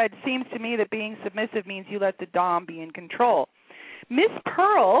that just said, seems to me that being submissive means you let the dom be in control. Miss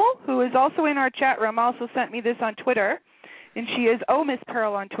Pearl, who is also in our chat room, also sent me this on Twitter. And she is Miss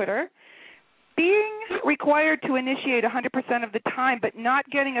Pearl on Twitter. Being required to initiate 100% of the time, but not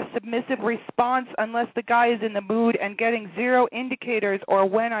getting a submissive response unless the guy is in the mood, and getting zero indicators or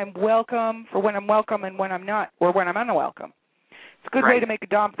when I'm welcome and when I'm not, or when I'm unwelcome. It's a good way to make a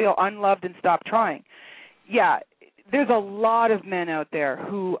dom feel unloved and stop trying. Yeah, there's a lot of men out there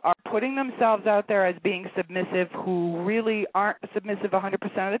who are putting themselves out there as being submissive who really aren't submissive 100%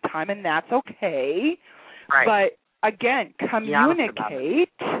 of the time, and that's okay. Right. But again, communicate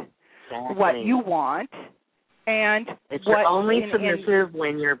what you want, and if you're only submissive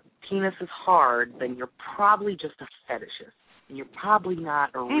when your penis is hard, then you're probably just a fetishist, and you're probably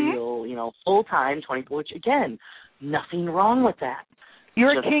not a real, full-time 24. Which again, nothing wrong with that.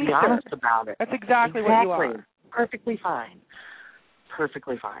 You're just a kinkster. Be honest about it. That's exactly what you are. Perfectly fine.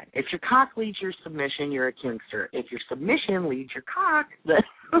 Perfectly fine. If your cock leads your submission, you're a kinkster. If your submission leads your cock, then.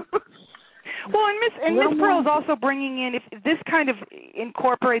 Well, and Miss Pearl is also bringing in, if this kind of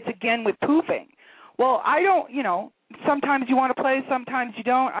incorporates again with poofing. Well, I don't, sometimes you want to play, sometimes you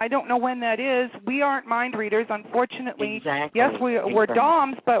don't. I don't know when that is. We aren't mind readers, unfortunately. Exactly. Yes, we're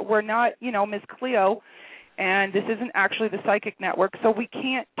doms, but we're not, Miss Cleo, and this isn't actually the Psychic Network, so we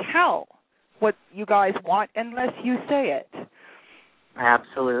can't tell what you guys want unless you say it.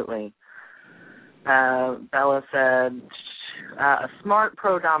 Absolutely. Bella said, a smart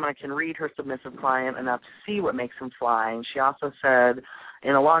pro dominant can read her submissive client enough to see what makes him fly. And she also said,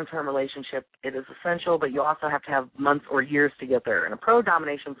 in a long-term relationship, it is essential, but you also have to have months or years to get there. In a pro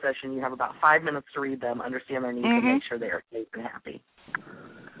domination session, you have about 5 minutes to read them, understand their needs, and make sure they are safe and happy.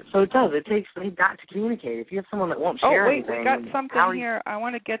 So it does. They've got to communicate. If you have someone that won't share anything. We got something here. I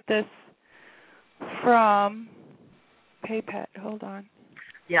want to get this from PayPet. Hold on.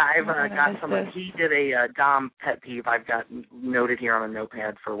 Yeah, I've got someone. He did a dom pet peeve I've got noted here on a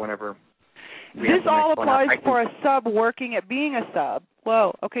notepad for whenever. This all applies for a sub working at being a sub.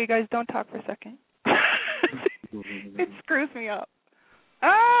 Whoa. Okay, guys, don't talk for a second. It screws me up.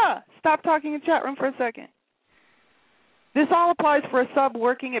 Stop talking in chat room for a second. This all applies for a sub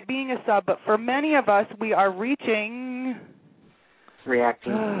working at being a sub, but for many of us, we are reaching...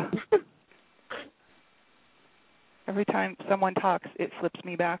 Reacting. Every time someone talks, it flips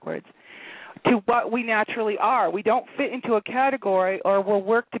me backwards. To what we naturally are. We don't fit into a category or will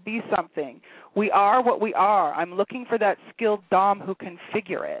work to be something. We are what we are. I'm looking for that skilled dom who can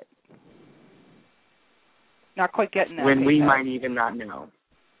figure it. Not quite getting that. When we might even not know.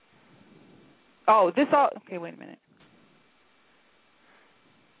 Oh, this all... Okay, wait a minute.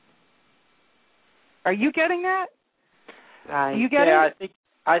 Are you getting that? You get it?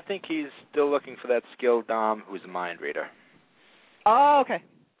 I think he's still looking for that skilled dom who's a mind reader. Oh, okay.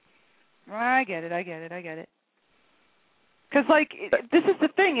 I get it. Because, this is the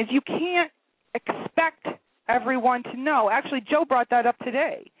thing, is you can't expect everyone to know. Actually, Joe brought that up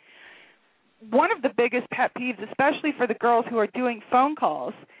today. One of the biggest pet peeves, especially for the girls who are doing phone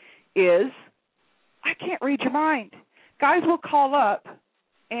calls, is, I can't read your mind. Guys will call up,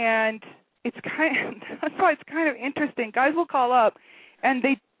 and that's why it's kind of interesting. Guys will call up, and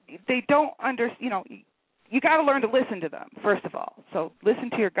they don't understand, you got to learn to listen to them, first of all. So listen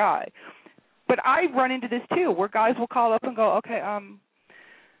to your guy. But I run into this, too, where guys will call up and go, okay,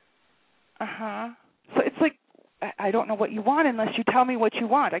 So it's like, I don't know what you want unless you tell me what you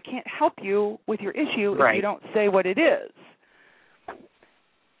want. I can't help you with your issue right. if you don't say what it is.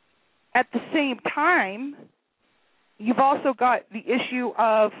 At the same time, you've also got the issue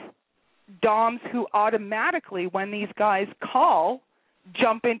of DOMs who automatically, when these guys call,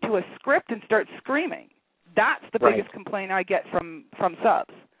 jump into a script and start screaming. That's the biggest complaint I get from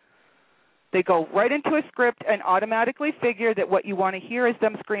subs. They go right into a script and automatically figure that what you want to hear is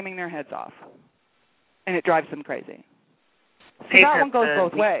them screaming their heads off. And it drives them crazy. So that one goes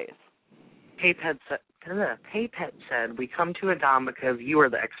both ways. PayPet said, we come to a DOM because you are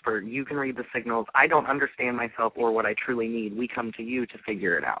the expert. You can read the signals. I don't understand myself or what I truly need. We come to you to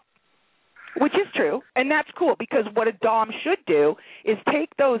figure it out. Which is true, and that's cool, because what a DOM should do is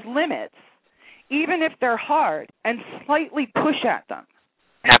take those limits, even if they're hard, and slightly push at them.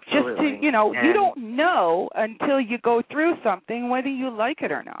 Absolutely. Just to, you don't know until you go through something whether you like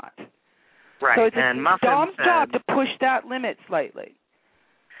it or not. Right. So it's and a DOM's job to push that limit slightly.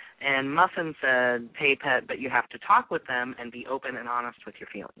 And Muffin said, PayPet, but you have to talk with them and be open and honest with your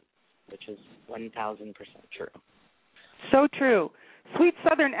feelings, which is 1,000% true. So true. Sweet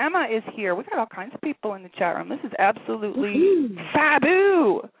Southern Emma is here. We got all kinds of people in the chat room. This is absolutely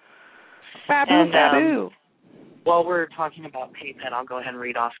faboo. Faboo. While we're talking about PayPet, I'll go ahead and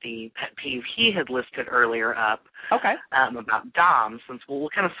read off the pet peeve he had listed earlier up about DOMs, since we'll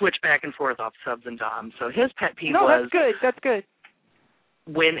kind of switch back and forth off subs and DOMs. So his pet peeve was... That's good.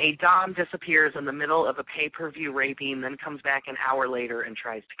 When a DOM disappears in the middle of a pay-per-view raping, then comes back an hour later and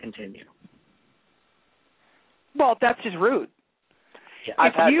tries to continue. Well, that's just rude. Yeah,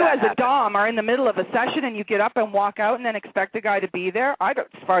 if you as a DOM are in the middle of a session and you get up and walk out and then expect a guy to be there, as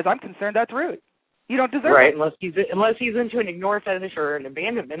far as I'm concerned, that's rude. You don't deserve it. Unless he's into an ignore fetish or an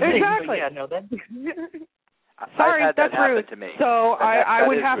abandonment exactly. thing. But that's... Sorry, that's rude. To me. So I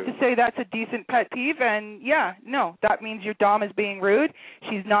would have to say that's a decent pet peeve, and that means your DOM is being rude.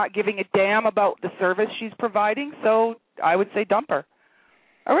 She's not giving a damn about the service she's providing, so I would say dump her.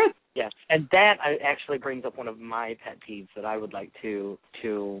 All right. Yes, and that actually brings up one of my pet peeves that I would like to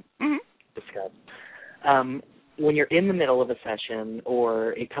discuss. When you're in the middle of a session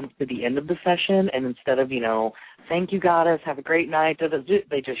or it comes to the end of the session, and instead of, thank you, goddess, have a great night,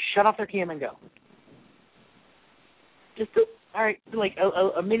 they just shut off their camera and go. Just, all right, like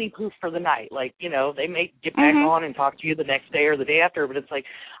a mini poof for the night. Like, they may get back on and talk to you the next day or the day after, but it's like,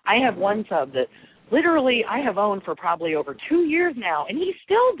 I have one sub that literally I have owned for probably over 2 years now, and he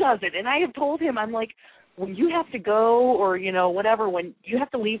still does it. And I have told him, I'm like, when you have to go or, whatever, when you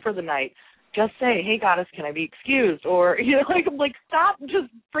have to leave for the night, just say, hey, goddess, can I be excused? Or, I'm like, stop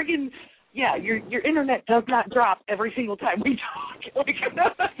just friggin', your internet does not drop every single time we talk.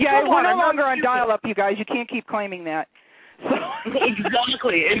 We're no longer on dial-up, you guys. You can't keep claiming that. So.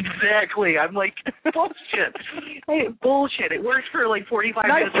 Exactly. I'm like, bullshit. Hey, bullshit. It works for like 45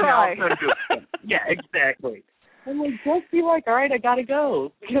 nice minutes. Try. Yeah, exactly. I'm like, just be like, all right, I gotta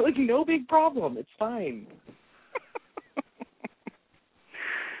go. Like, no big problem. It's fine.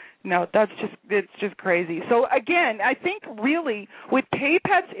 No, it's just crazy. So again, I think really with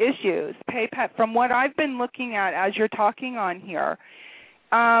PayPet's issues, PayPet, from what I've been looking at as you're talking on here,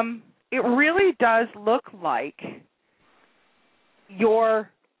 it really does look like you're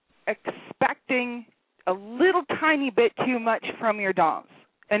expecting a little tiny bit too much from your DOMs.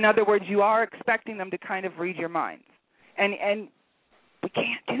 In other words, you are expecting them to kind of read your minds. And we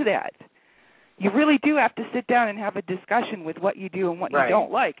can't do that. You really do have to sit down and have a discussion with what you do and what you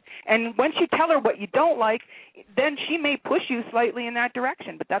don't like. And once you tell her what you don't like, then she may push you slightly in that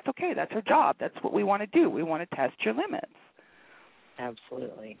direction. But that's okay. That's her job. That's what we want to do. We want to test your limits.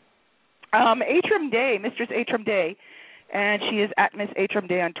 Absolutely. Atram Day, Mistress Atram Day, and she is at Miss Atram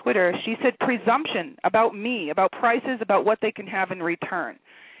Day on Twitter. She said presumption about me, about prices, about what they can have in return.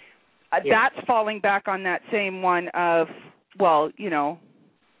 That's falling back on that same one of,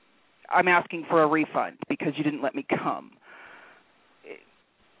 I'm asking for a refund because you didn't let me come.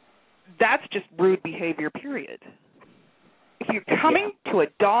 That's just rude behavior, period. If you're coming to a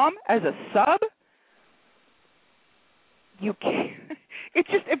DOM as a sub, you can't.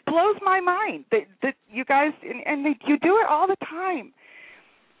 It blows my mind that you guys, and you do it all the time.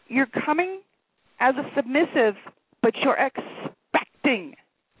 You're coming as a submissive, but you're expecting,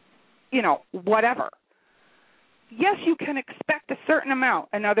 whatever. Yes, you can expect a certain amount.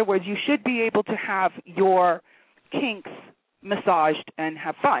 In other words, you should be able to have your kinks massaged and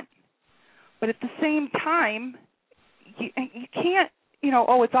have fun. But at the same time, you can't,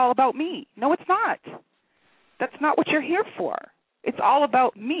 it's all about me. No, it's not. That's not what you're here for. It's all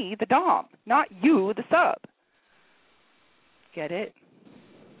about me, the DOM, not you, the sub. Get it?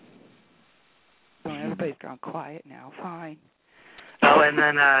 So everybody everybody's gone quiet now. Fine. Oh, and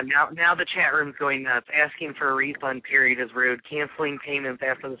then now the chat room's going nuts. Asking for a refund period is rude. Canceling payments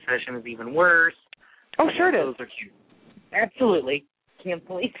after the session is even worse. Oh, sure it is. Those are cute. Absolutely.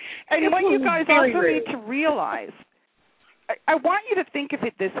 Canceling. And what you guys also need to realize, I want you to think of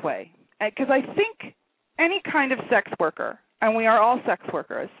it this way, because I think any kind of sex worker, and we are all sex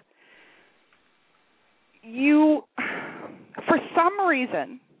workers, for some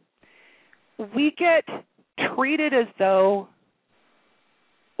reason, we get treated as though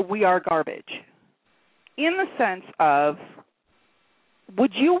we are garbage, in the sense of,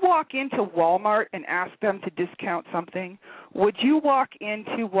 would you walk into Walmart and ask them to discount something? Would you walk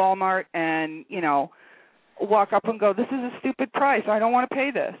into Walmart and, walk up and go, this is a stupid price, I don't want to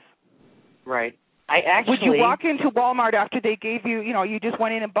pay this? Right. Would you walk into Walmart after they gave you, you just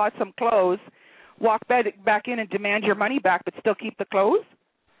went in and bought some clothes, walk back in and demand your money back but still keep the clothes?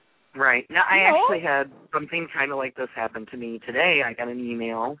 Right. Now, I actually had something kind of like this happen to me today. I got an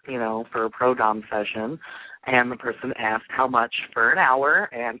email, for a pro-dom session, and the person asked how much for an hour,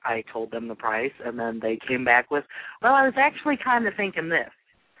 and I told them the price, and then they came back with, well, I was actually kind of thinking this.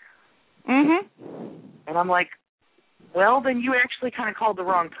 Mm-hmm. And I'm like, well, then you actually kind of called the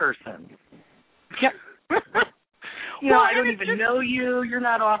wrong person. Yep. I don't even know you. You're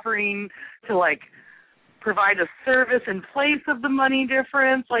not offering to, provide a service in place of the money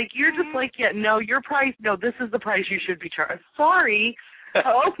difference. You're just your price, this is the price you should be charged. Sorry.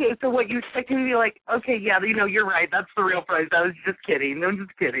 Okay, so what you expect me to be like, okay, yeah, you're right, that's the real price. I was just kidding. I'm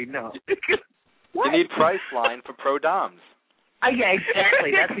just kidding. No. You need Priceline for pro doms. Yeah, exactly.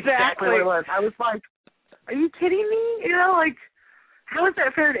 That's exactly what it was. I was like, are you kidding me? How is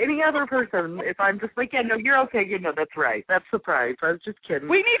that fair to any other person if I'm just like, you're okay. That's right. That's the price. I was just kidding.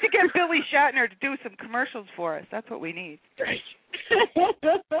 We need to get Billy Shatner to do some commercials for us. That's what we need.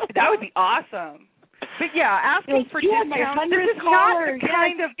 That would be awesome. But, asking for discounts, this is not the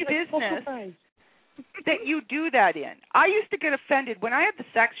kind of business that you do that in. I used to get offended when I had the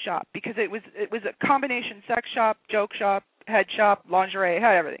sex shop, because it was a combination sex shop, joke shop, head shop, lingerie,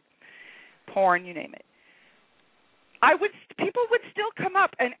 had everything. Porn, you name it. People would still come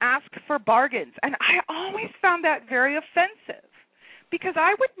up and ask for bargains, and I always found that very offensive, because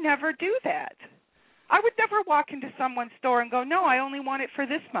I would never do that. I would never walk into someone's store and go, no, I only want it for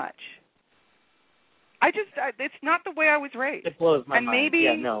this much. It's not the way I was raised. It blows my mind.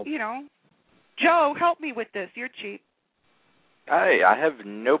 And maybe, Joe, help me with this. You're cheap. I have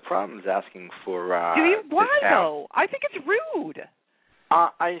no problems asking for Do you? Why, discount. though? I think it's rude.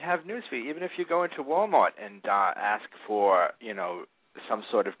 I have news for you. Even if you go into Walmart and ask for, some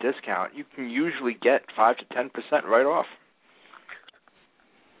sort of discount, you can usually get 5 to 10% right off.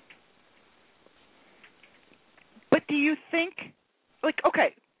 But do you think,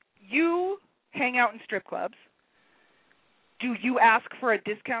 okay, you hang out in strip clubs. Do you ask for a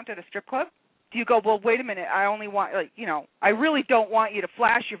discount at a strip club? Do you go, well, wait a minute, I only want, I really don't want you to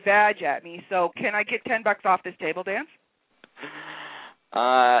flash your badge at me, so can I get $10 off this table dance?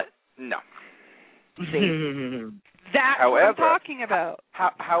 No. That's what I'm talking about.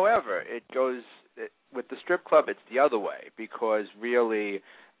 However, with the strip club, it's the other way, because really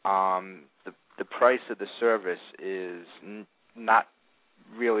the price of the service is not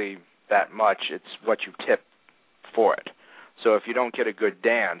really that much. It's what you tip for it. So if you don't get a good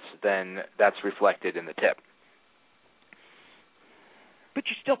dance, then that's reflected in the tip. But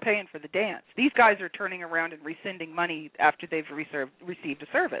you're still paying for the dance. These guys are turning around and rescinding money after they've received a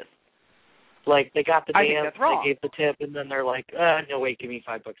service. They got the dance, I think that's wrong. They gave the tip, and then they're like, no, wait, give me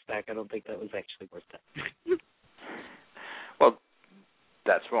 $5 back. I don't think that was actually worth that. Well,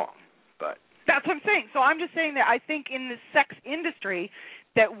 that's wrong, but... That's what I'm saying. So I'm just saying that I think in the sex industry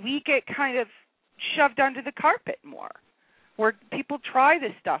that we get kind of shoved under the carpet more, where people try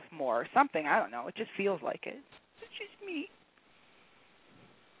this stuff more or something. I don't know. It just feels like it. It's just me.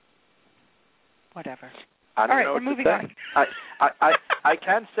 Whatever. I don't All right, know we're moving on. I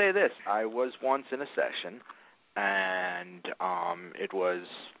can say this. I was once in a session, and it was,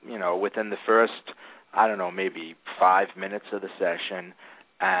 within the first, maybe 5 minutes of the session,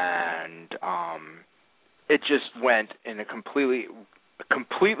 and it just went in a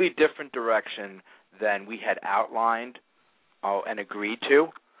completely different direction than we had outlined and agreed to.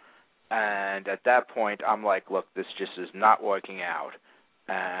 And at that point, I'm like, look, this just is not working out.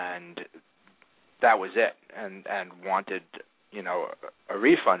 And that was it. And wanted, a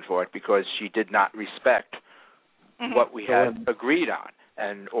refund for it, because she did not respect what we had agreed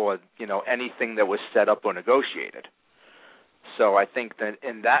on, or anything that was set up or negotiated. So I think that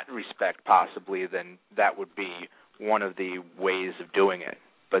in that respect, possibly, then that would be one of the ways of doing it.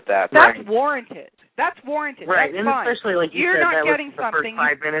 but that's warranted. That's warranted. Right, that's and fine. especially like you You're said, not that getting was the something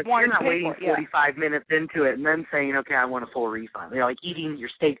first 5 minutes. you You're not to pay waiting for. 45 minutes into it and then saying, okay, I want a full refund. Like eating your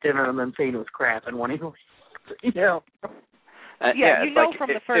steak dinner and then saying it was crap and wanting to, you know like from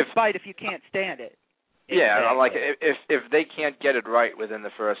the first bite if you can't stand it. Yeah, exactly. like if they can't get it right within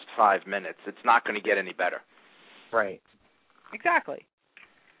the first 5 minutes, it's not going to get any better. Right. Exactly.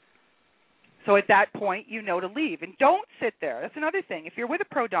 So at that point, to leave. And don't sit there. That's another thing. If you're with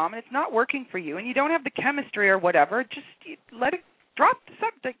a pro dom and it's not working for you and you don't have the chemistry or whatever, just let it drop the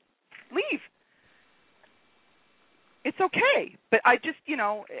subject. Leave. It's okay. But I just,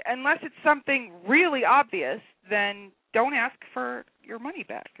 unless it's something really obvious, then don't ask for your money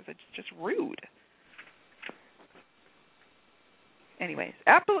back because it's just rude. Anyways,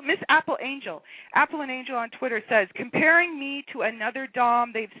 Miss Apple Angel on Twitter says, comparing me to another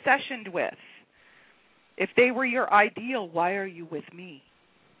dom they've sessioned with. If they were your ideal, why are you with me?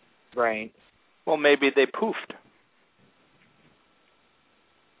 Right. Well, maybe they poofed.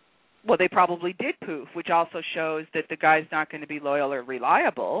 Well, they probably did poof, which also shows that the guy's not going to be loyal or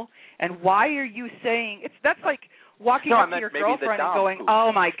reliable. And why are you saying that's like walking up to your girlfriend and going,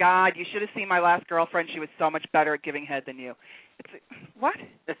 "Oh my God, you should have seen my last girlfriend. She was so much better at giving head than you." It's what?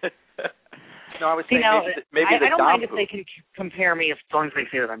 No, I was saying maybe I don't mind if they can compare me as long as they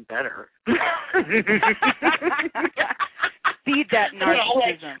say that I'm better. Feed that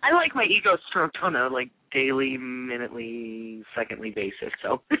narcissism. I like my ego stroked on a daily, minutely, secondly basis.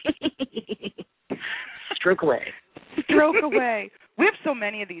 So stroke away. Stroke away. We have so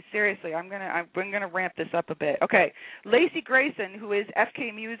many of these. Seriously, I'm gonna ramp this up a bit. Okay, Lacey Grayson, who is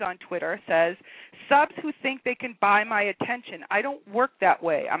FK Muse on Twitter, says subs who think they can buy my attention. I don't work that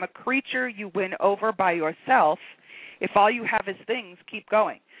way. I'm a creature you win over by yourself. If all you have is things, keep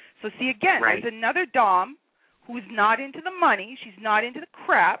going. So see again, right. There's another dom who's not into the money. She's not into the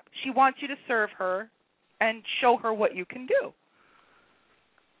crap. She wants you to serve her and show her what you can do.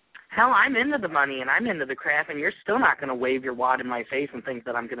 Hell, I'm into the money and I'm into the crap, and you're still not going to wave your wad in my face and think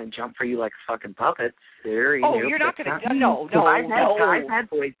that I'm going to jump for you like a fucking puppet. You're not going to. No. I've had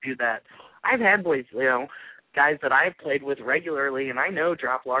boys do that. I've had boys, guys that I've played with regularly, and I know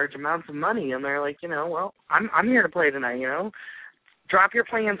drop large amounts of money, and they're like, well, I'm here to play tonight, Drop your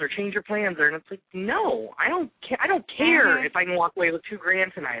plans or change your plans, and it's like, no, I don't care if I can walk away with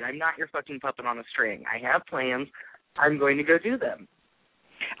 $2,000 tonight. I'm not your fucking puppet on a string. I have plans. I'm going to go do them.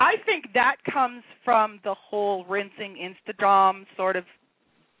 I think that comes from the whole rinsing Instadom sort of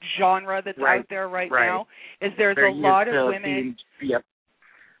genre that's out there right now. There's a lot of women. Yep.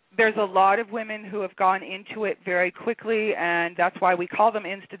 There's a lot of women who have gone into it very quickly, and that's why we call them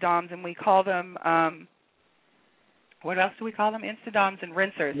Instadoms, and we call them what else do we call them? Instadoms and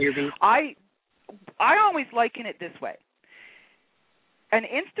rinsers. Newbies. I always liken it this way. An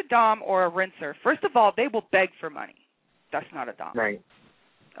Instadom or a rinser, first of all, they will beg for money. That's not a dom. Right.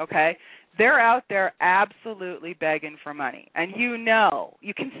 Okay? They're out there absolutely begging for money. And you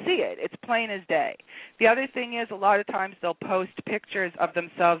can see it. It's plain as day. The other thing is a lot of times they'll post pictures of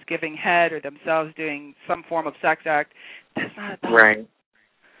themselves giving head or themselves doing some form of sex act. That's not a dom. Right.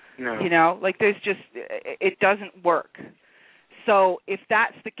 No. There's just, it doesn't work. So if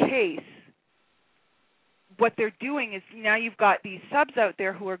that's the case, what they're doing is now you've got these subs out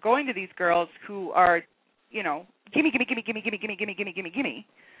there who are going to these girls who are, gimme.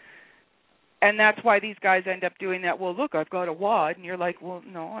 And that's why these guys end up doing that. Well, look, I've got a wad. And you're like, well,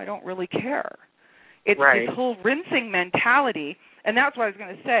 no, I don't really care. It's this whole rinsing mentality. And that's what I was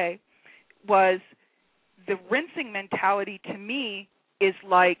going to say was the rinsing mentality to me is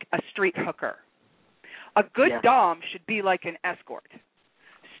like a street hooker. A good dom should be like an escort.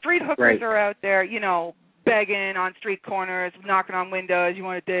 Street hookers are out there, begging on street corners, knocking on windows, you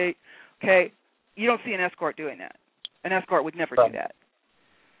want a date. Okay, you don't see an escort doing that. An escort would never do that.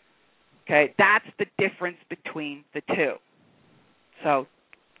 Okay, that's the difference between the two. So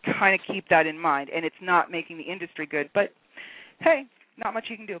kind of keep that in mind. And it's not making the industry good, but hey, not much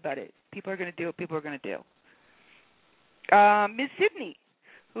you can do about it. People are going to do what people are going to do. Ms. Sydney,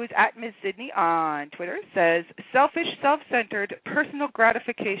 who is at Ms. Sydney on Twitter, says, selfish, self-centered, personal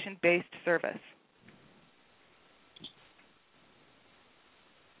gratification-based service.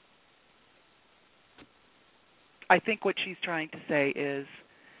 I think what she's trying to say is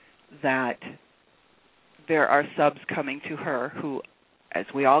that there are subs coming to her who, as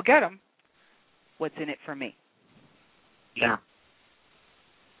we all get them, what's in it for me? Yeah.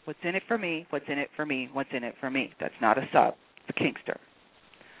 What's in it for me? What's in it for me? What's in it for me? That's not a sub. It's a kinkster.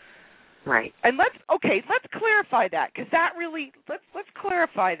 Right. And let's clarify that, because that really let's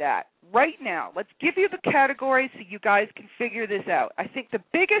clarify that right now. Let's give you the categories so you guys can figure this out. I think the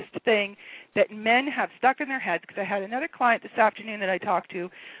biggest thing that men have stuck in their heads, because I had another client this afternoon that I talked to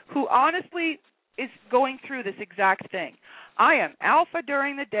who honestly is going through this exact thing. I am alpha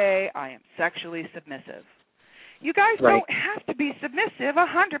during the day. I am sexually submissive. You guys don't have to be submissive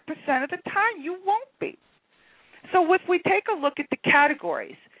 100% of the time. You won't be. So if we take a look at the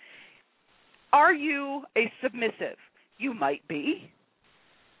categories, are you a submissive? You might be.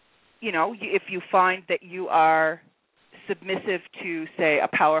 You know, if you find that you are submissive to, say,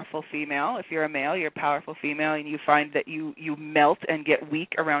 a powerful female. If you're a male, you're a powerful female, and you find that you melt and get weak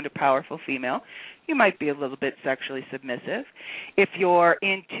around a powerful female, you might be a little bit sexually submissive. If you're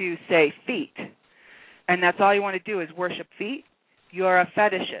into, say, feet, and that's all you want to do is worship feet, you're a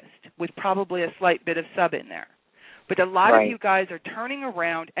fetishist with probably a slight bit of sub in there. But a lot of you guys are turning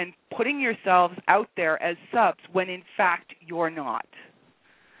around and putting yourselves out there as subs when, in fact, you're not.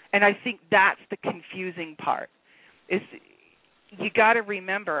 And I think that's the confusing part, is you got to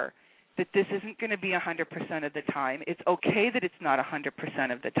remember that this isn't going to be 100% of the time. It's okay that it's not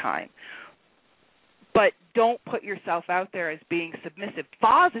 100% of the time. But don't put yourself out there as being submissive.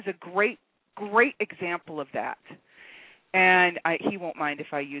 Boz is a great example of that. And he won't mind if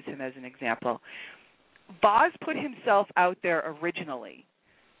I use him as an example. Boz put himself out there originally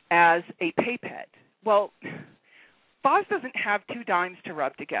as a papehead. Well, Boz doesn't have 2 dimes to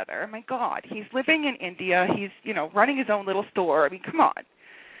rub together. My God, he's living in India. He's, running his own little store. I mean, come on.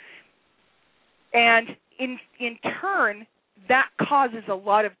 And in turn, that causes a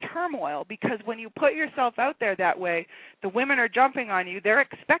lot of turmoil, because when you put yourself out there that way, the women are jumping on you. They're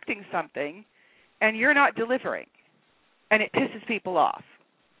expecting something, and you're not delivering. And it pisses people off.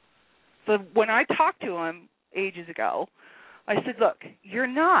 So when I talked to him ages ago, I said, look, you're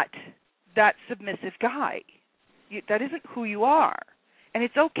not that submissive guy. That isn't who you are. And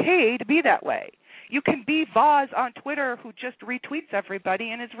it's okay to be that way. You can be Voz on Twitter who just retweets everybody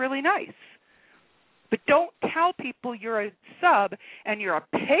and is really nice. But don't tell people you're a sub and you're a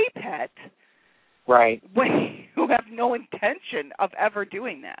pay pet when you have no intention of ever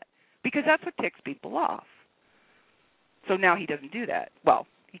doing that, because that's what ticks people off. So now he doesn't do that. Well,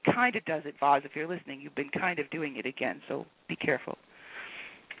 he kind of does it, Voz. If you're listening, you've been kind of doing it again, so be careful.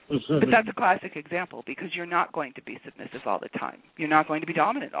 But that's a classic example, because you're not going to be submissive all the time. You're not going to be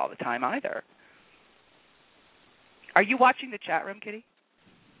dominant all the time either. Are you watching the chat room, Kitty?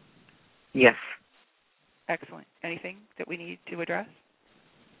 Yes. Excellent. Anything that we need to address?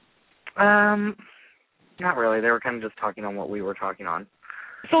 Not really. They were kind of just talking on what we were talking on.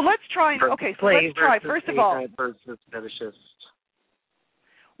 So let's try. So let's try. First of all, versus fetishist.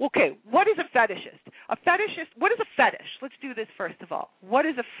 Okay, what is a fetishist? What is a fetish? Let's do this first of all. What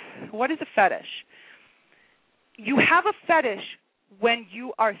is a fetish? You have a fetish when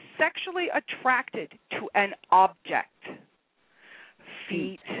you are sexually attracted to an object.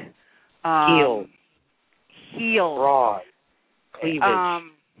 Feet, heels, broad, cleavage.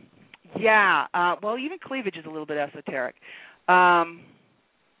 Well, even cleavage is a little bit esoteric.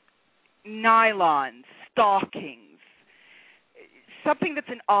 Nylons, stockings. Something that's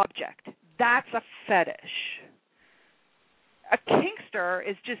an object, that's a fetish. A kinkster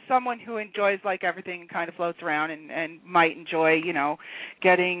is just someone who enjoys like everything and kind of floats around and might enjoy,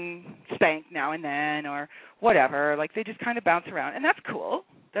 getting spanked now and then or whatever. Like they just kind of bounce around, and that's cool.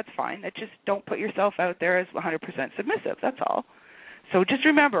 That's fine. That just don't put yourself out there as 100% submissive. That's all. So just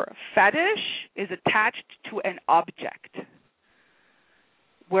remember, fetish is attached to an object,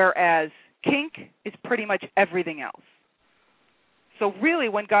 whereas kink is pretty much everything else. So really,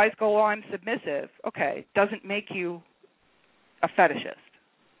 when guys go, "Oh, I'm submissive," okay, doesn't make you a fetishist.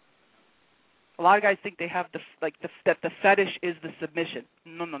 A lot of guys think they have that the fetish is the submission.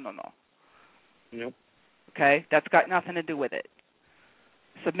 No. Nope. Okay, that's got nothing to do with it.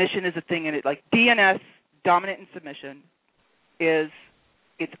 Submission is a thing in it. Like DNS, dominant and submission, is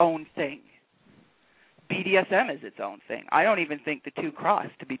its own thing. BDSM is its own thing. I don't even think the two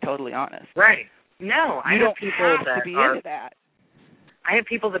cross, to be totally honest. Right. No, I don't people have that to be are, into that. I have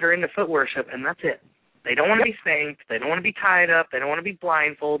people that are into foot worship, and that's it. They don't want to be spanked. They don't want to be tied up. They don't want to be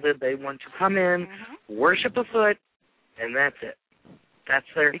blindfolded. They want to come in, worship a foot, and that's it. That's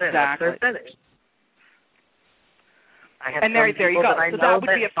their thing. That's their fetish. I have there you go. That I so know that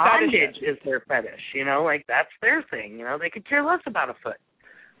would be a bondage is their fetish. That's their thing. They could care less about a foot.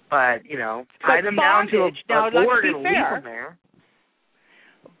 But, tie them down to a board and leave them there.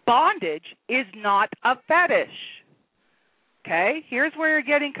 Bondage is not a fetish. Okay? Here's where you're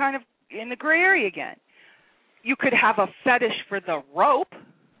getting kind of in the gray area again. You could have a fetish for the rope,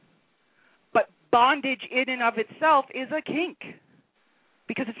 bondage in and of itself is a kink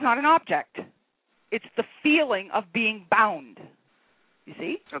because it's not an object. It's the feeling of being bound. You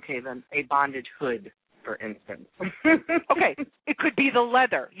see? Okay, then a bondage hood, for instance. Okay, it could be the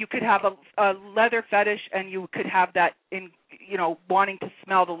leather. You could have a leather fetish, and you could have that in, wanting to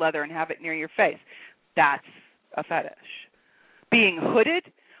smell the leather and have it near your face. That's a fetish. Being hooded,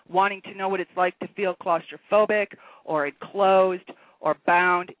 wanting to know what it's like to feel claustrophobic or enclosed or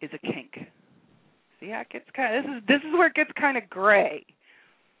bound is a kink. See, yeah, it gets this is where it gets kind of gray.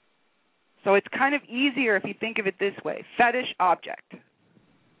 So it's kind of easier if you think of it this way: fetish, object,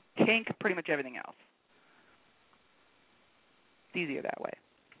 kink, pretty much everything else. It's easier that way.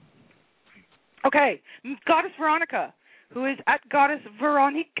 Okay, Goddess Veronica, who is at Goddess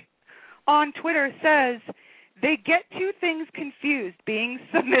Veronique on Twitter, says they get two things confused: being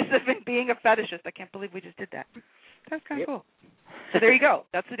submissive and being a fetishist. I can't believe we just did that. That's kind of cool. So there you go.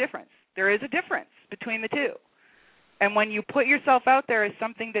 That's the difference. There is a difference between the two. And when you put yourself out there as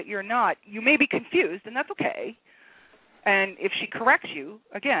something that you're not, you may be confused, and that's okay. And if she corrects you,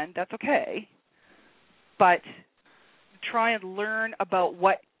 again, that's okay. But try and learn about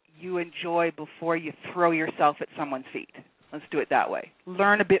what you enjoy before you throw yourself at someone's feet. Let's do it that way.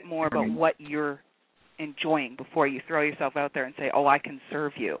 Learn a bit more about what you're enjoying before you throw yourself out there and say, oh, I can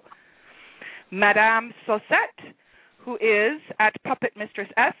serve you. Madame Saucette, who is at Puppet Mistress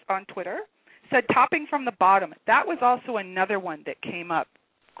S on Twitter, said topping from the bottom. That was also another one that came up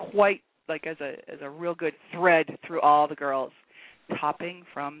quite like as a real good thread through all the girls. Topping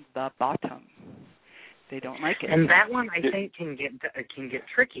from the bottom. They don't like it. And that one I think can get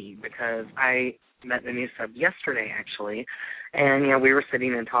tricky because I met a new sub yesterday actually, and we were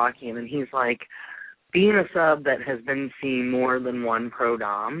sitting and talking, and he's like, being a sub that has been seeing more than one pro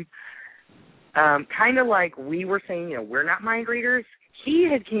dom, kind of like we were saying, we're not mind readers. He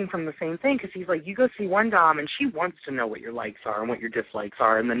had came from the same thing because he's like, you go see one dom and she wants to know what your likes are and what your dislikes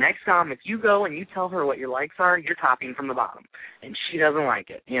are. And the next dom, if you go and you tell her what your likes are, you're topping from the bottom. And she doesn't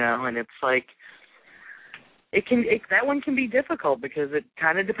like it, and it's like, that one can be difficult because it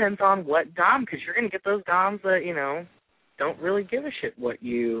kind of depends on what dom, because you're going to get those doms that, don't really give a shit what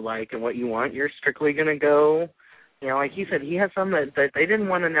you like and what you want. You're strictly going to go, like he said, he has some that they didn't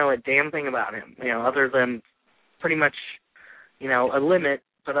want to know a damn thing about him, other than pretty much, a limit,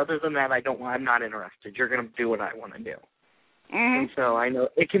 but other than that, I'm not interested. You're going to do what I want to do. Mm-hmm. And so I know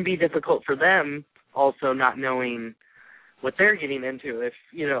it can be difficult for them also not knowing what they're getting into if,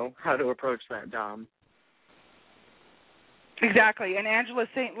 how to approach that dom. Exactly. And Angela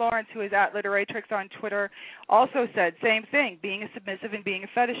St. Lawrence, who is at Literatrix on Twitter, also said, same thing, being a submissive and being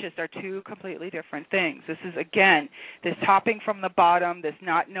a fetishist are two completely different things. This is, again, this topping from the bottom, this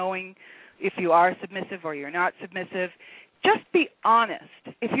not knowing if you are submissive or you're not submissive. Just be honest.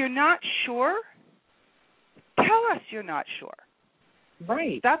 If you're not sure, tell us you're not sure.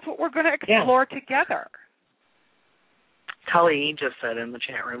 Right. That's what we're going to explore together. Tully just said in the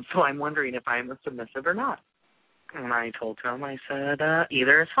chat room, so I'm wondering if I'm a submissive or not. And I told him, I said,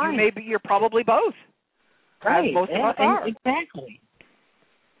 either is fine. You're probably both. Right. As most of us are. Exactly.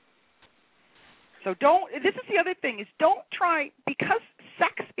 So this is the other thing, is don't try, because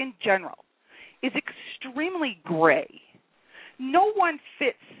sex in general is extremely gray. No one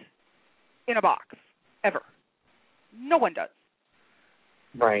fits in a box, ever. No one does.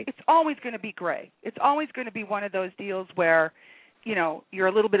 Right. It's always going to be gray. It's always going to be one of those deals where, you're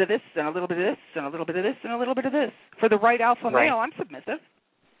a little bit of this and a little bit of this and a little bit of this and a little bit of this. For the right alpha male, I'm submissive.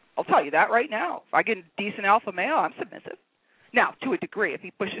 I'll tell you that right now. If I get a decent alpha male, I'm submissive. Now, to a degree, if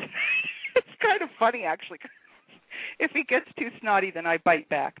he pushes, it's kind of funny, actually. If he gets too snotty, then I bite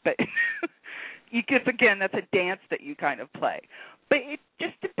back. But again, that's a dance that you kind of play. But it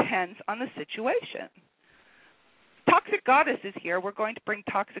just depends on the situation. Toxic Goddess is here. We're going to bring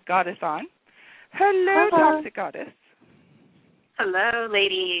Toxic Goddess on. Hello, Toxic Goddess. Hello,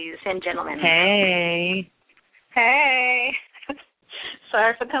 ladies and gentlemen. Hey. Hey.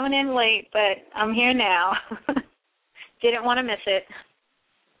 Sorry for coming in late, but I'm here now. Didn't want to miss it.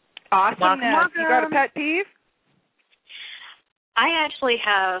 Awesome. You got a pet peeve? I actually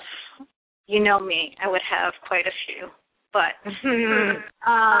have, me, I would have quite a few. But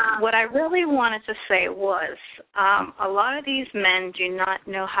what I really wanted to say was a lot of these men do not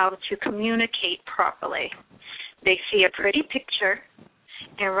know how to communicate properly. They see a pretty picture,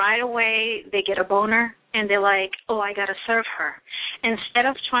 and right away they get a boner, and they're like, oh, I got to serve her, instead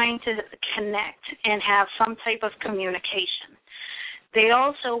of trying to connect and have some type of communication. They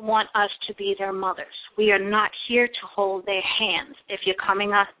also want us to be their mothers. We are not here to hold their hands. If you're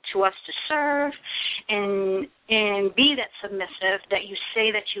coming up to us to serve and be that submissive that you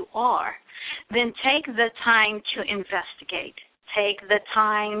say that you are, then take the time to investigate. Take the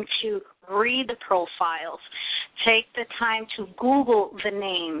time to read the profiles. Take the time to Google the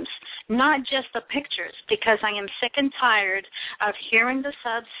names, not just the pictures, because I am sick and tired of hearing the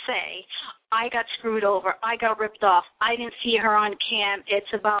subs say, I got screwed over, I got ripped off, I didn't see her on cam. It's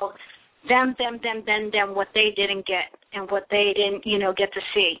about them, what they didn't get and what they didn't, get to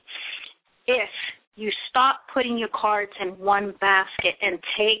see. If you stop putting your cards in one basket and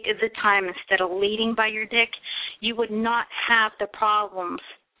take the time instead of leading by your dick, you would not have the problems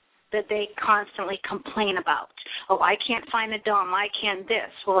that they constantly complain about. Oh, I can't find a dom, I can't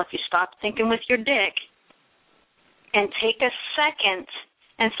this. Well, if you stop thinking with your dick and take a second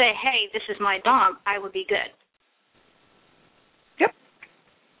and say, hey, this is my dom, I would be good. Yep,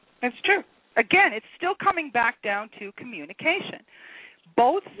 that's true. Again, it's still coming back down to communication.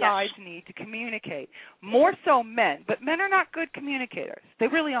 Both sides need to communicate. More so men, but men are not good communicators. They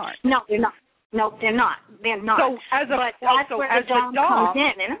really aren't. No, they're not. No, they're not. They're not. So as a, but that's also, where as the dom comes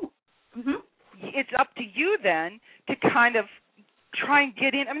in. It's up to you then to kind of try and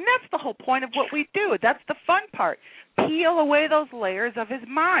get in. I mean, that's the whole point of what we do. That's the fun part. Peel away those layers of his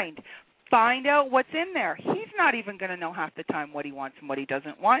mind. Find out what's in there. He's not even going to know half the time what he wants and what he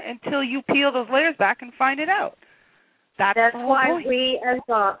doesn't want until you peel those layers back and find it out. That's why point.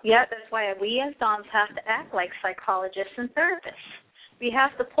 That's why we as doms have to act like psychologists and therapists. We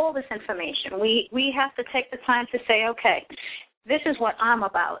have to pull this information. We have to take the time to say, okay, this is what I'm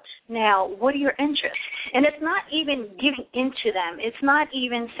about. Now, what are your interests? And it's not even giving into them. It's not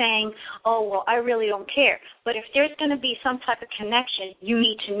even saying, oh, well, I really don't care. But if there's going to be some type of connection, you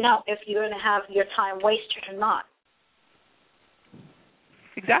need to know if you're going to have your time wasted or not.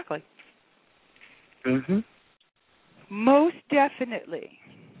 Exactly. Most definitely.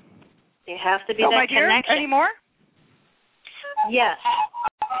 There has to be that my dear, connection. Any more? Yes.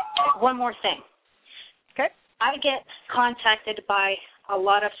 One more thing. Okay. I get contacted by a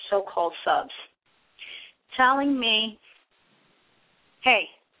lot of so-called subs telling me, hey,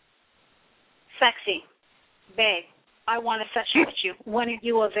 sexy, babe, I want a session with you. When are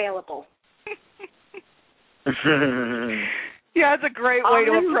you available? Yeah, that's a great way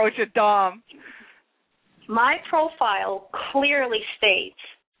to approach a dom. My profile clearly states,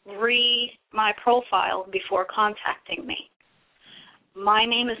 read my profile before contacting me. My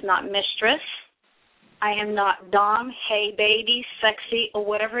name is not mistress. I am not dom, hey baby, sexy, or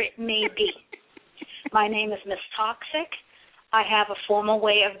whatever it may be. My name is Miss Toxic. I have a formal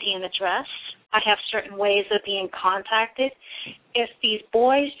way of being addressed. I have certain ways of being contacted. If these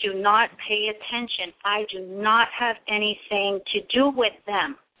boys do not pay attention, I do not have anything to do with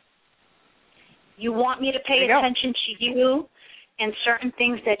them. You want me to pay attention to you and certain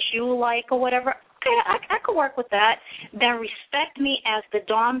things that you like or whatever, okay, I could work with that. Then respect me as the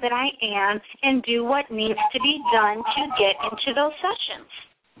dom that I am and do what needs to be done to get into those sessions.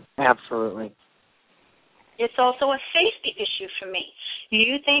 Absolutely. It's also a safety issue for me.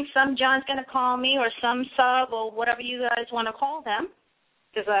 You think some John's going to call me or some sub or whatever you guys want to call them,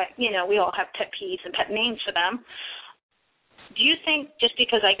 because, we all have pet peeves and pet names for them. Do you think just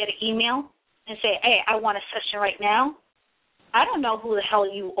because I get an email and say, hey, I want a session right now, I don't know who the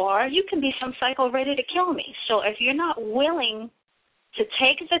hell you are. You can be some psycho ready to kill me. So if you're not willing to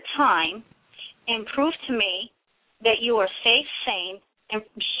take the time and prove to me that you are safe, sane, and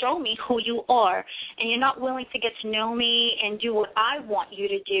show me who you are, and you're not willing to get to know me and do what I want you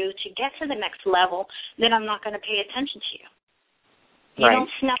to do to get to the next level, then I'm not going to pay attention to you. You don't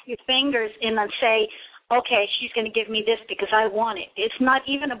snap your fingers and then say, okay, she's going to give me this because I want it. It's not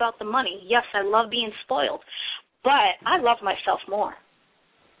even about the money. Yes, I love being spoiled, but I love myself more.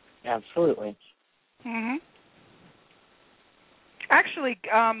 Absolutely. Actually,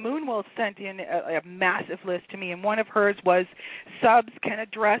 Moonwolf sent in a massive list to me, and one of hers was subs can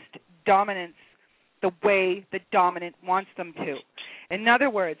address dominance the way the dominant wants them to. In other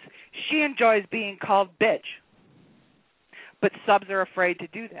words, she enjoys being called bitch, but subs are afraid to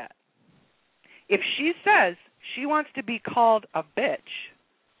do that. If she says she wants to be called a bitch,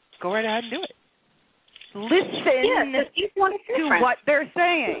 go right ahead and do it. Listen to what they're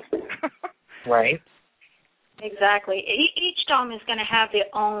saying. Right. Exactly. Each dom is going to have their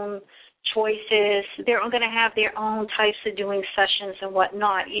own choices. They're going to have their own types of doing sessions and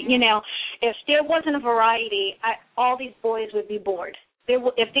whatnot. If there wasn't a variety, all these boys would be bored.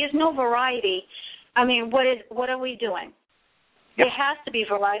 If there's no variety, I mean, what are we doing? There has to be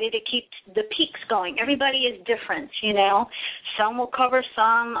variety to keep the peaks going. Everybody is different, Some will cover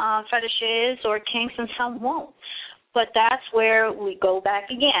some fetishes or kinks and some won't. But that's where we go back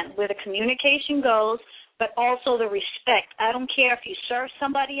again, where the communication goes but also the respect. I don't care if you serve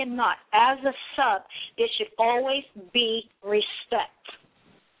somebody or not. As a sub, there should always be respect.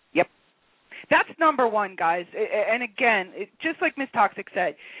 Yep. That's number one, guys. And again, just like Ms. Toxic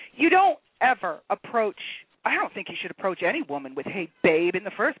said, you don't ever approach, I don't think you should approach any woman with, hey, babe, in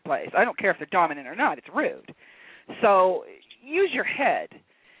the first place. I don't care if they're dominant or not. It's rude. So use your head.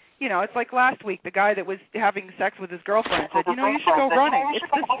 You know, it's like last week, the guy that was having sex with his girlfriend said, you know, you should go running.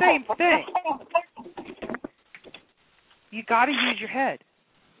 It's the same thing. You got to use your head.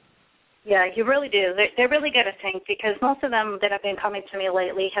 Yeah, you really do. They really got to think, because most of them that have been coming to me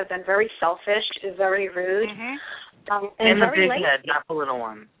lately have been very selfish, very rude, and the very big lazy. head, not the little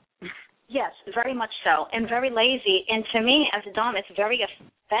one. Yes, very much so, and very lazy. And to me, as a dom, it's very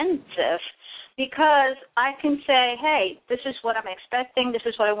offensive, because I can say, hey, this is what I'm expecting, this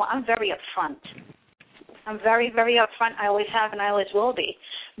is what I want. I'm very upfront. I'm very, very upfront. I always have and I always will be.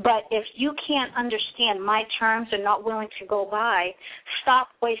 But if you can't understand my terms and not willing to go by, stop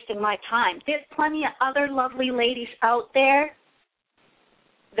wasting my time. There's plenty of other lovely ladies out there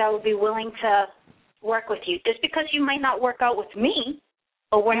that would be willing to work with you. Just because you might not work out with me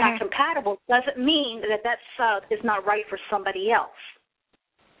or we're not compatible doesn't mean that that sub is not right for somebody else.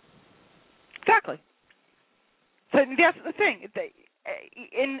 Exactly. So that's the thing.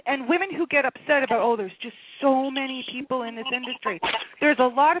 And women who get upset about, oh, there's just so many people in this industry. There's a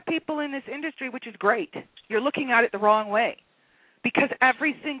lot of people in this industry, which is great. You're looking at it the wrong way, because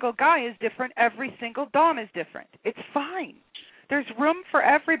every single guy is different. Every single dom is different. It's fine. There's room for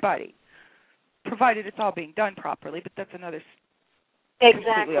everybody, provided it's all being done properly, but that's another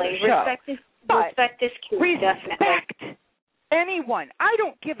Exactly. show. Respect is key, definitely. Anyone. I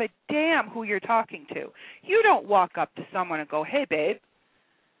don't give a damn who you're talking to. You don't walk up to someone and go, hey, babe,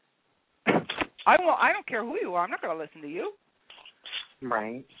 I don't care who you are. I'm not going to listen to you.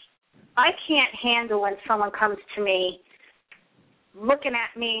 Right. I can't handle when someone comes to me looking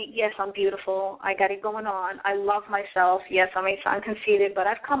at me. Yes, I'm beautiful. I got it going on. I love myself. Yes, I may sound conceited, but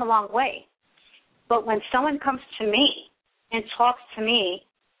I've come a long way. But when someone comes to me and talks to me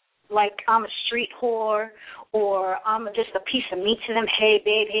like I'm a street whore, or I'm just a piece of meat to them, hey,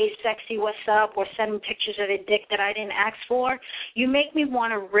 babe, hey, sexy, what's up, or sending pictures of a dick that I didn't ask for, you make me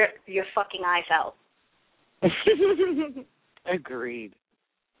want to rip your fucking eyes out. Agreed.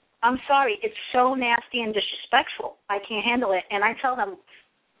 I'm sorry. It's so nasty and disrespectful. I can't handle it. And I tell them,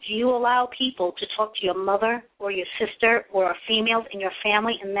 do you allow people to talk to your mother or your sister or females in your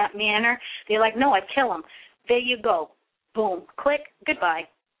family in that manner? They're like, no, I'd kill them. There you go. Boom. Click. Goodbye.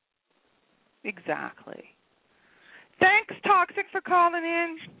 Exactly. Thanks, Toxic, for calling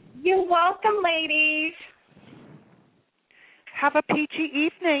in. You're welcome, ladies. Have a peachy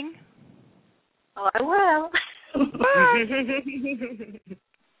evening. Oh, I will. Bye.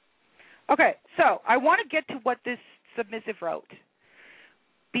 Okay, so I want to get to what this submissive wrote,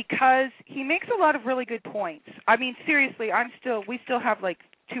 because he makes a lot of really good points. I mean, seriously, we still have like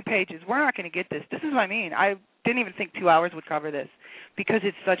 2 pages. We're not going to get this. This is what I mean. I didn't even think 2 hours would cover this, because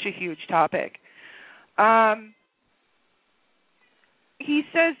it's such a huge topic. He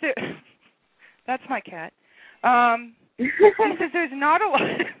says that that's my cat. He says there's not a lot.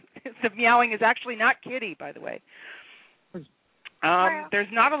 The meowing is actually not Kitty, by the way. There's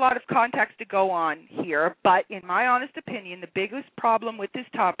not a lot of context to go on here, but in my honest opinion, the biggest problem with this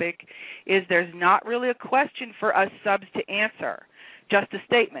topic is there's not really a question for us subs to answer, just a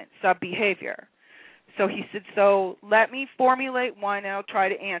statement, sub behavior. So he said, so let me formulate one and I'll try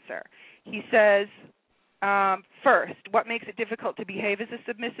to answer. He says, first, what makes it difficult to behave as a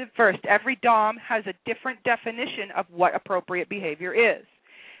submissive? First, every dom has a different definition of what appropriate behavior is.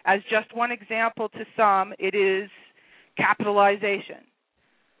 As just one example to some, it is capitalization,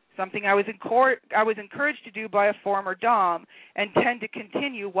 something I was encouraged to do by a former dom and tend to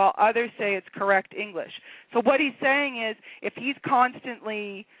continue, while others say it's correct English. So what he's saying is, if he's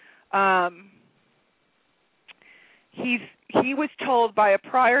constantly he was told by a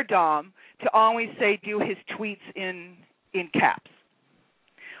prior dom to always say do his tweets in caps.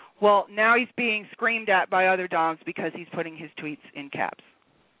 Well, now he's being screamed at by other doms because he's putting his tweets in caps.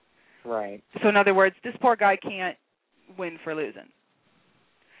 Right. So in other words, this poor guy can't win for losing.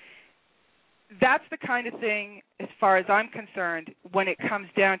 That's the kind of thing, as far as I'm concerned, when it comes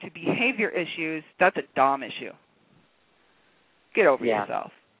down to behavior issues, that's a dom issue. Get over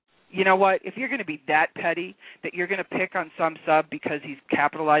yourself. You know what? If you're going to be that petty that you're going to pick on some sub because he's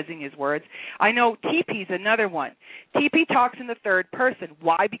capitalizing his words. I know TP's another one. TP talks in the third person.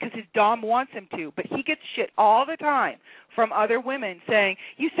 Why? Because his dom wants him to. But he gets shit all the time from other women saying,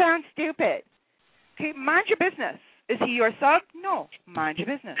 you sound stupid. Okay, mind your business. Is he your sub? No. Mind your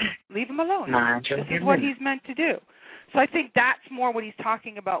business. Leave him alone. This is what he's meant to do. So I think that's more what he's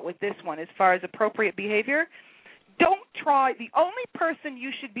talking about with this one as far as appropriate behavior. Don't try. The only person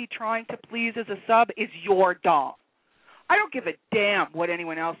you should be trying to please as a sub is your dom. I don't give a damn what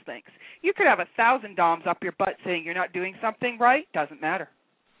anyone else thinks. You could have 1,000 doms up your butt saying you're not doing something right. Doesn't matter.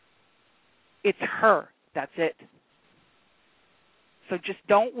 It's her. That's it. So just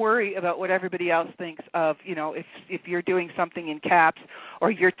don't worry about what everybody else thinks of, if you're doing something in caps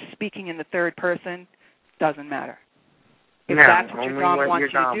or you're speaking in the third person. Doesn't matter. If that's what your dom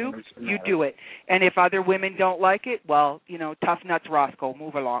wants you to do, you do it. And if other women don't like it, well, tough nuts, Roscoe.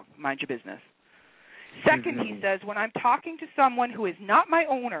 Move along. Mind your business. Second, he says, when I'm talking to someone who is not my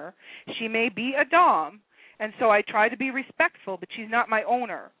owner, she may be a dom, and so I try to be respectful, but she's not my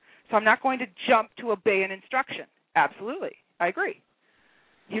owner. So I'm not going to jump to obey an instruction. Absolutely. I agree.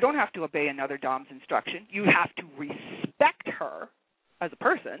 You don't have to obey another dom's instruction. You have to respect her as a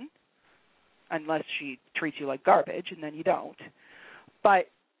person, unless she treats you like garbage, and then you don't. But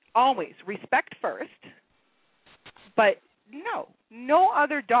always respect first. But no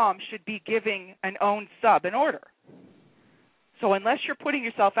other dom should be giving an owned sub an order. So unless you're putting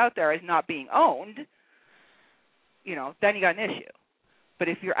yourself out there as not being owned, then you got an issue. But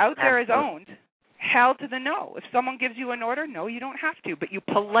if you're out there as owned, hell to the no. If someone gives you an order, no, you don't have to, but you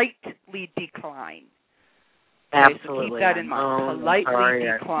politely decline. Okay, Absolutely. So keep that in mind. Politely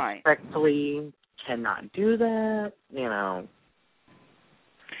decline. Respectfully cannot do that,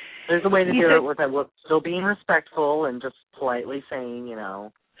 There's a way to do it with still being respectful and just politely saying, this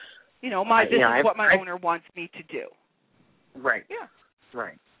is what my owner wants me to do. Right. Yeah.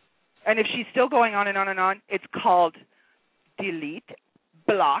 Right. And if she's still going on and on and on, it's called delete,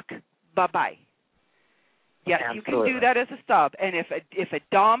 block, bye-bye. Yes, Absolutely. You can do that as a sub. And if a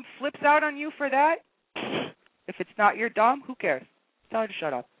dom flips out on you for that, if it's not your dom, who cares? Tell her to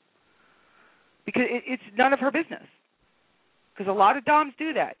shut up. Because it's none of her business. Because a lot of doms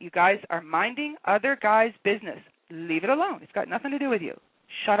do that. You guys are minding other guys' business. Leave it alone. It's got nothing to do with you.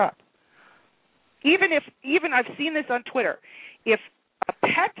 Shut up. Even I've seen this on Twitter. If a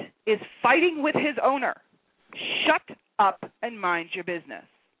pet is fighting with his owner, shut up and mind your business.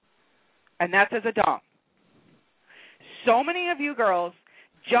 And that's as a dom. So many of you girls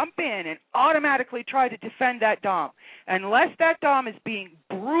jump in and automatically try to defend that dom. Unless that dom is being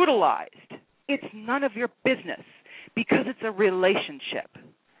brutalized, it's none of your business because it's a relationship.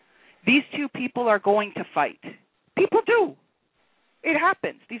 These two people are going to fight. People do. It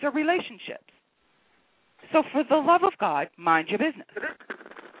happens. These are relationships. So for the love of God, mind your business.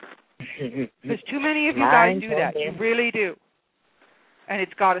 Because too many of you guys do that. You really do. And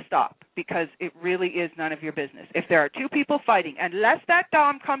it's got to stop because it really is none of your business. If there are two people fighting, unless that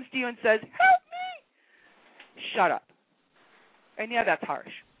dom comes to you and says, help me, shut up. And yeah, that's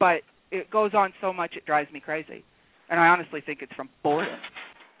harsh. But it goes on so much it drives me crazy. And I honestly think it's from boredom.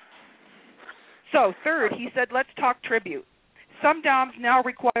 So third, he said, let's talk tribute. Some doms now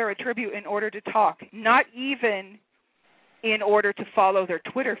require a tribute in order to talk, not even in order to follow their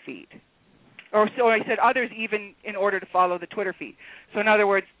Twitter feed. Or so I said others even in order to follow the Twitter feed. So in other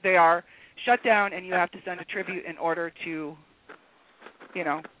words, they are shut down and you have to send a tribute in order to,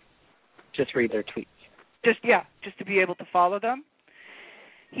 just read their tweets. Just to be able to follow them.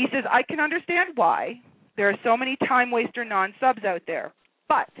 He says, I can understand why there are so many time waster non-subs out there,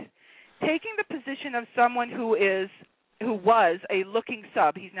 but taking the position of someone who was a looking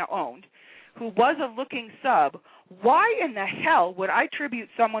sub, he's now owned, who was a looking sub, why in the hell would I tribute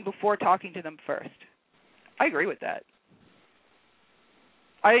someone before talking to them first? I agree with that.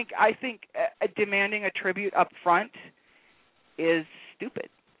 I think demanding a tribute up front is stupid.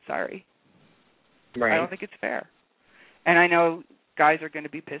 Sorry. Right. I don't think it's fair. And I know guys are going to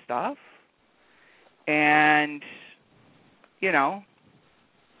be pissed off. And, it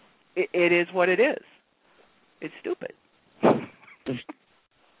is what it is. It's stupid.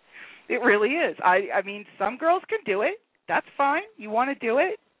 It really is. I mean, some girls can do it. That's fine. You want to do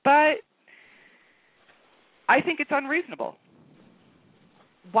it. But I think it's unreasonable.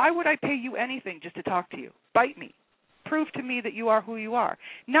 Why would I pay you anything just to talk to you? Bite me. Prove to me that you are who you are.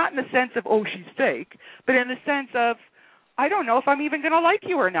 Not in the sense of, oh, she's fake, but in the sense of, I don't know if I'm even going to like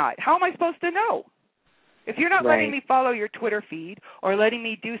you or not. How am I supposed to know? If you're not letting me follow your Twitter feed or letting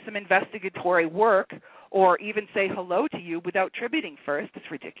me do some investigatory work or even say hello to you without tributing first, it's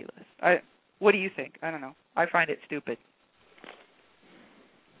ridiculous. What do you think? I don't know. I find it stupid.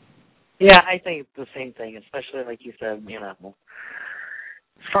 Yeah, I think it's the same thing, especially like you said, as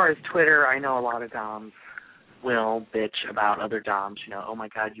far as Twitter, I know a lot of doms will bitch about other doms. Oh my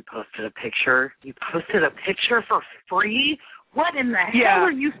God, you posted a picture. You posted a picture for free? What in the hell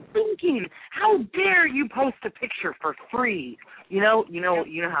are you thinking? How dare you post a picture for free? You know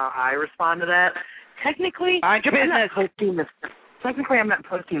how I respond to that? Technically, I'm not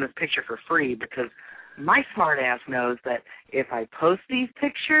posting this picture for free because my smart ass knows that if I post these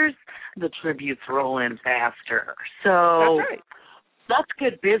pictures, the tributes roll in faster. So that's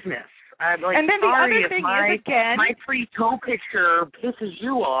good business. I'm like, and then sorry the other thing if is, again, my free toe picture pisses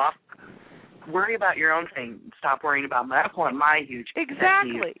you off. Worry about your own thing. Stop worrying about my. That's one of my huge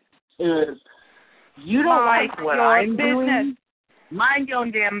exactly is you don't like what I'm doing. Mind your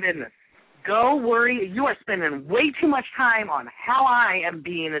own damn business. Go worry. You are spending way too much time on how I am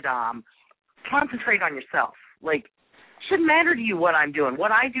being a dom. Concentrate on yourself. Like, shouldn't matter to you what I'm doing.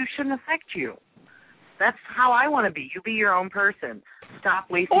 What I do shouldn't affect you. That's how I want to be. You be your own person. Stop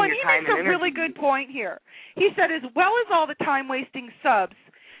wasting your time. Oh, and he makes a really good point here. He said, as well as all the time-wasting subs,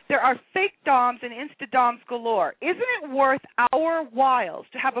 there are fake doms and insta-doms galore. Isn't it worth our whiles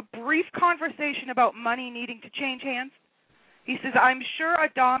to have a brief conversation about money needing to change hands? He says, I'm sure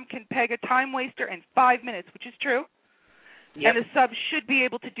a dom can peg a time-waster in 5 minutes, which is true, and the sub should be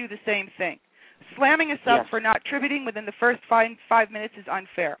able to do the same thing. Slamming a sub for not tributing within the first 5 minutes is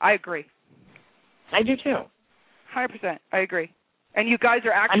unfair. I agree. I do too. 100%. I agree. And you guys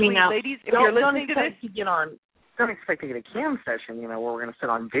are actually, ladies, if you're listening to this, don't expect to get a cam session, where we're going to sit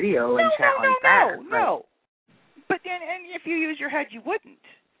on video and chat like that. No. But and if you use your head, you wouldn't.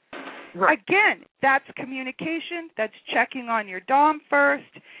 Right. Again, that's communication. That's checking on your dom first.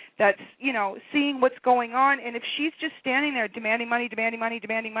 That's, seeing what's going on. And if she's just standing there demanding money,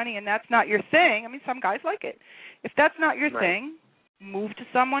 and that's not your thing, some guys like it. If that's not your thing, move to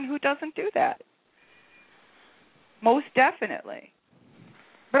someone who doesn't do that. Most definitely.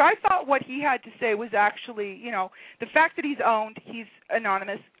 But I thought what he had to say was actually, the fact that he's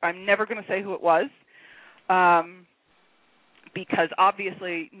anonymous. I'm never going to say who it was, because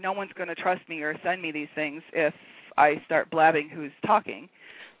obviously no one's going to trust me or send me these things if I start blabbing who's talking,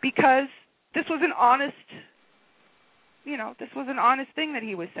 because this was an honest, thing that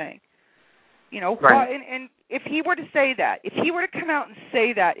he was saying. And if he were to say that, if he were to come out and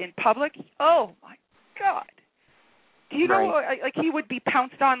say that in public, oh my God. Do you know, like he would be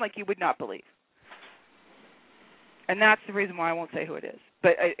pounced on like you would not believe. And that's the reason why I won't say who it is.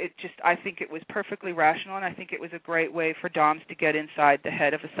 But I think it was perfectly rational, and I think it was a great way for doms to get inside the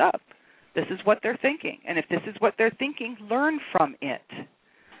head of a sub. This is what they're thinking. And if this is what they're thinking, learn from it.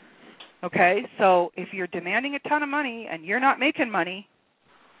 Okay? So if you're demanding a ton of money and you're not making money,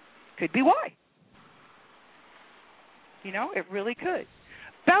 could be why. It really could.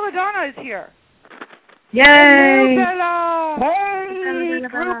 Belladonna is here. Yay! Hello, Bella. Hey,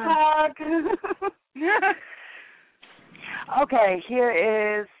 group hug. Okay,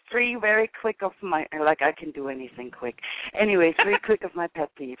 here is 3 very quick of my, I can do anything quick. Anyway, 3 quick of my pet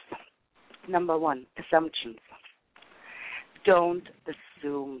peeves. Number 1, assumptions. Don't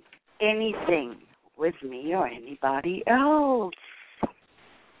assume anything with me or anybody else.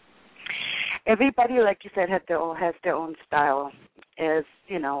 Everybody, like you said, has their own style. As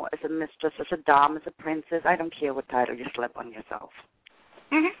a mistress, as a dom, as a princess. I don't care what title you slap on yourself.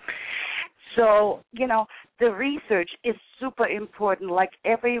 Mm-hmm. So, the research is super important, like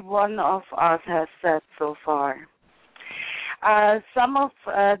every one of us has said so far. Some of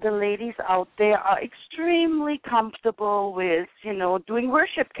the ladies out there are extremely comfortable with, doing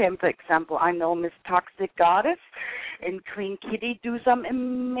worship camp, for example. I know Miss Toxic Goddess and Queen Kitty do some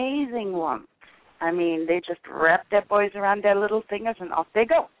amazing ones. They just wrap their boys around their little fingers and off they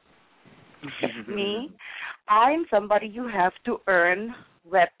go. Me, I'm somebody you have to earn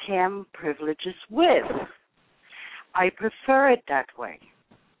webcam privileges with. I prefer it that way.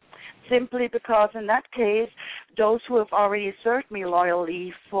 Simply because in that case, those who have already served me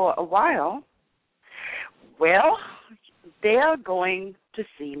loyally for a while, well, they're going to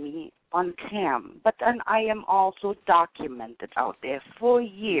see me on cam. But then I am also documented out there for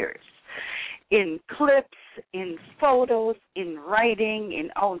years. In clips, in photos, in writing, in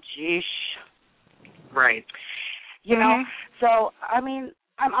Right. So, I'm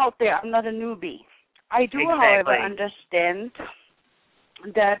out there. I'm not a newbie. I do, however, understand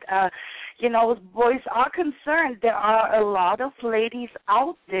that, boys are concerned. There are a lot of ladies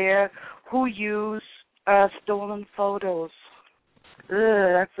out there who use stolen photos.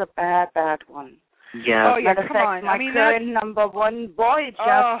 That's a bad one. Yeah. Oh, yeah, Matter of come fact, on. my current number 1 boy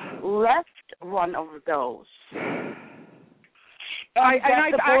just left one of those. I've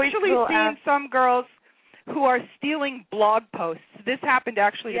actually seen some girls who are stealing blog posts. This happened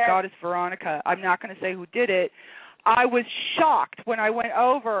actually to Goddess Veronica. I'm not going to say who did it. I was shocked when I went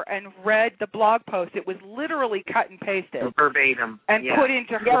over and read the blog post. It was literally cut and pasted. Verbatim. And put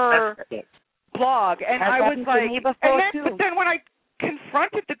into her blog. And I was like, but then when I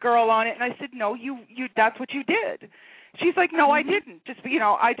confronted the girl on it and I said, no, you that's what you did. She's like, no, I didn't. Just,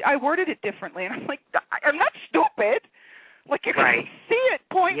 I worded it differently. And I'm like, I'm not stupid. Like, you can see it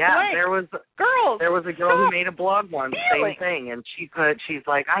point blank. There was a girl who made a blog once, same thing, and she's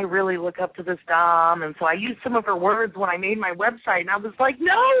like, I really look up to this dom, and so I used some of her words when I made my website, and I was like,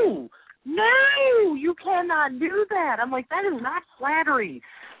 no, you cannot do that. I'm like, that is not flattery.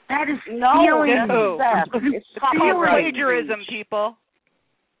 That is stealing. It's plagiarism, people.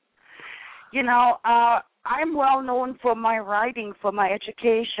 I'm well known for my writing, for my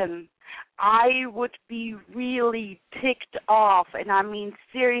education. I would be really ticked off, and I mean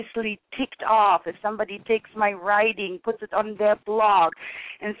seriously ticked off, if somebody takes my writing, puts it on their blog,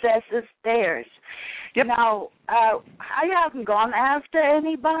 and says it's theirs. Now, I haven't gone after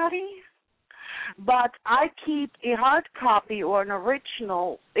anybody, but I keep a hard copy or an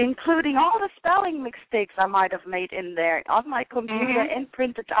original, including all the spelling mistakes I might have made in there, on my computer and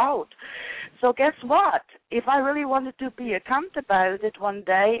printed out. So guess what? If I really wanted to be a cunt about it one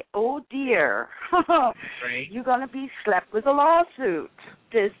day, oh dear, you're going to be slapped with a lawsuit.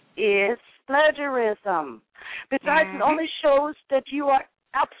 This is plagiarism. Besides, it only shows that you are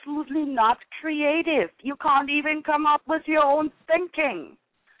absolutely not creative. You can't even come up with your own thinking.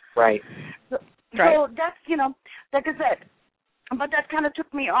 Right. So that's, like I said, but that kind of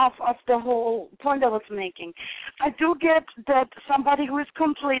took me off the whole point I was making. I do get that somebody who is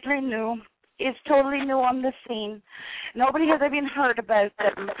completely new, is totally new on the scene, nobody has even heard about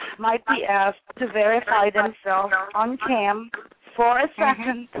them, might be asked to verify themselves on cam for a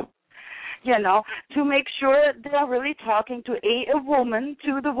second, to make sure they're really talking to a woman,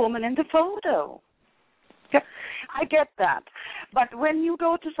 to the woman in the photo. Yep. I get that. But when you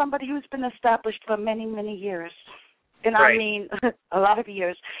go to somebody who's been established for many, many years, and I mean a lot of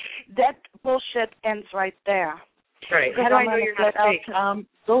years, that bullshit ends right there. Right. How do I know you're not fake?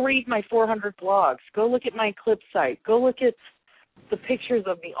 Go read my 400 blogs. Go look at my clip site. Go look at the pictures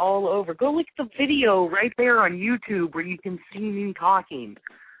of me all over. Go look at the video right there on YouTube where you can see me talking.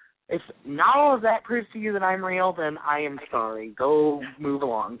 If not all of that proves to you that I'm real, then I am sorry. Go move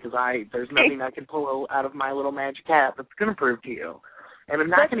along, because there's nothing I can pull out of my little magic hat that's going to prove to you. And I'm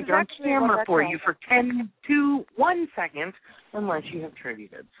not going to get on camera for you for 1 second unless you have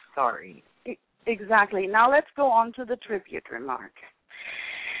tributed. Sorry. Exactly. Now let's go on to the tribute remark.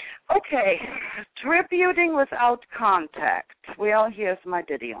 Okay, tributing without contact. Well, here's my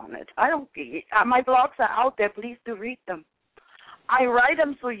ditty on it. My blogs are out there. Please do read them. I write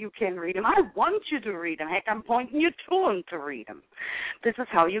them so you can read them. I want you to read them. Heck, I'm pointing you to them to read them. This is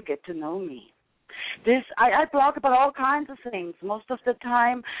how you get to know me. I blog about all kinds of things. Most of the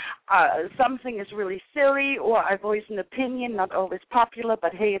time, something is really silly, or I voice an opinion, not always popular,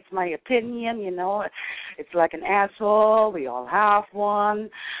 but hey, it's my opinion, It's like an asshole. We all have one.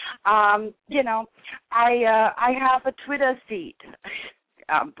 I have a Twitter feed.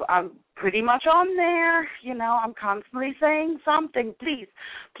 I'm pretty much on there. I'm constantly saying something.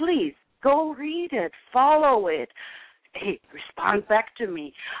 Please, go read it. Follow it. Hey, respond back to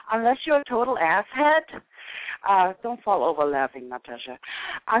me. Unless you're a total asshead, don't fall over laughing, Natasha.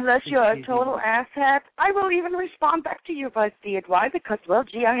 Unless you're a total asshead, I will even respond back to you if I see it. Why? Because,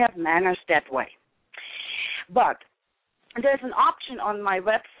 gee, I have manners that way. But there's an option on my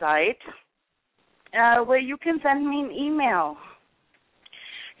website where you can send me an email.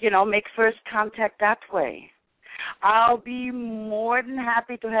 Make first contact that way. I'll be more than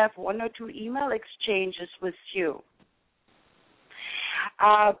happy to have 1 or 2 email exchanges with you.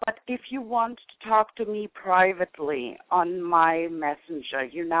 But if you want to talk to me privately on my messenger,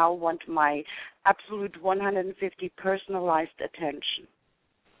 you now want my absolute 150 personalized attention.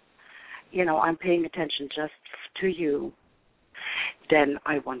 I'm paying attention just to you. Then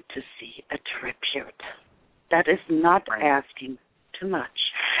I want to see a tribute. That is not asking too much.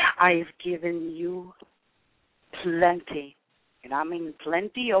 I've given you plenty, and I mean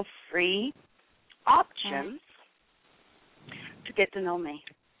plenty of free options to get to know me,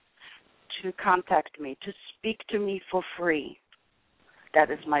 to contact me, to speak to me for free. That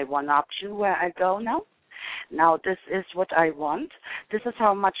is my one option where I go, now this is what I want. This is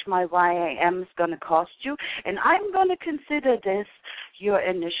how much my YAM is going to cost you, and I'm going to consider this your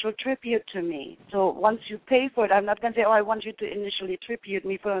initial tribute to me. So once you pay for it, I'm not going to say, I want you to initially tribute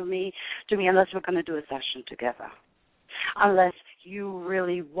me to me unless we're going to do a session together. unless you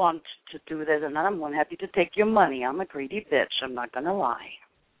really want to do this, and I'm more than happy to take your money. I'm a greedy bitch. I'm not going to lie.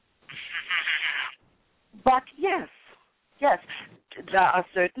 But yes, there are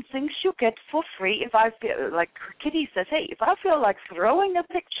certain things you get for free. If I feel, like Kitty says, hey, if I feel like throwing a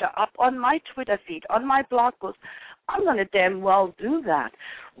picture up on my Twitter feed, on my blog post, I'm going to damn well do that.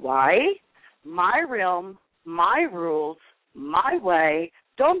 Why? My realm, my rules, my way.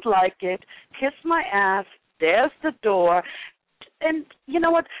 Don't like it. Kiss my ass. There's the door. And you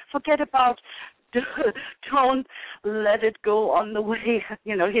know what? Forget about, don't let it go on the way,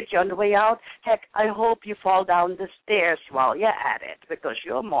 hit you on the way out. Heck, I hope you fall down the stairs while you're at it because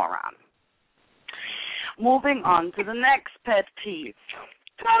you're a moron. Moving on to the next pet peeve.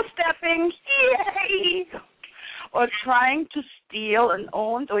 Toe-stepping, yay! Or trying to steal an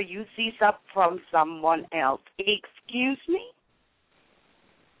owned or used sub from someone else. Excuse me?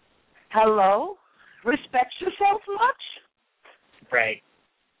 Hello? Respect yourself much? Right.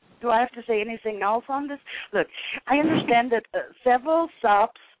 Do I have to say anything else on this? Look, I understand that several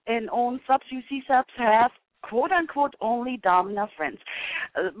subs and own subs, UC subs, have quote-unquote only Domina friends.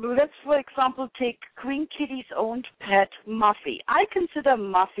 Let's, for example, take Queen Kitty's owned pet, Muffy. I consider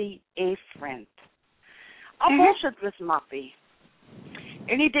Muffy a friend. I'll bullshit with Muffy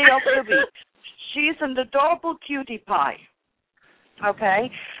any day of the week. She's an adorable cutie pie,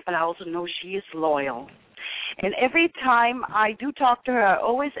 okay? But I also know she is loyal. And every time I do talk to her, I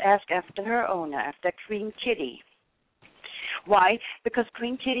always ask after her owner, after Queen Kitty. Why? Because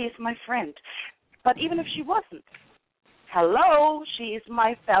Queen Kitty is my friend. But even if she wasn't, hello, she is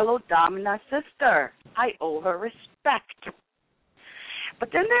my fellow Domina sister. I owe her respect. But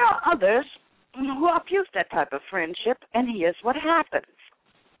then there are others who abuse that type of friendship, and here's what happens.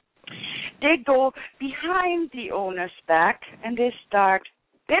 They go behind the owner's back, and they start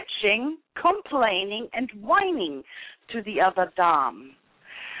bitching, complaining, and whining to the other Dom.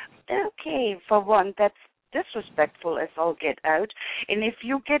 Okay, for one, that's disrespectful as all get out. And if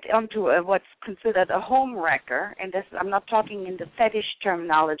you get onto what's considered a home wrecker, and this, I'm not talking in the fetish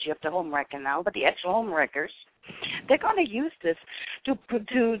terminology of the home wrecker now, but the actual home wreckers, they're going to use this to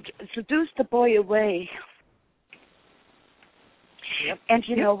seduce the boy away. Yep. And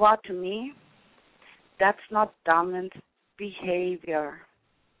you know what, to me, that's not dominant behavior.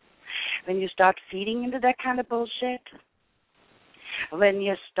 When you start feeding into that kind of bullshit, when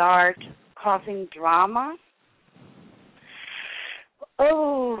you start causing drama,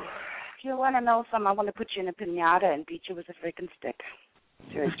 oh, you want to know something? I want to put you in a piñata and beat you with a freaking stick.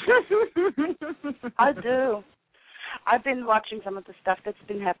 Seriously. I do. I've been watching some of the stuff that's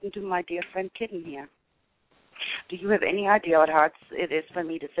been happening to my dear friend Kitten here. Do you have any idea what hard it is for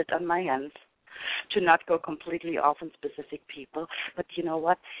me to sit on my hands, to not go completely off on specific people? But you know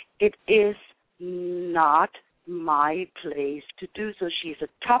what? It is not my place to do so. She's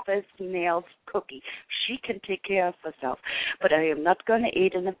a tough as nails cookie. She can take care of herself. But I am not going to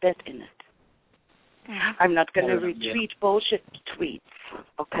aid and abet in it. I'm not going to retweet bullshit tweets,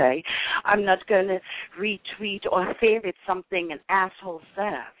 okay? I'm not going to retweet or favorite something an asshole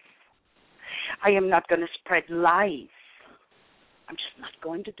says. I am not going to spread lies. I'm just not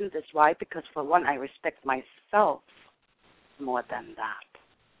going to do this. Why? Because, for one, I respect myself more than that.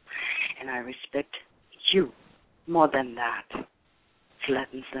 And I respect you more than that. Flat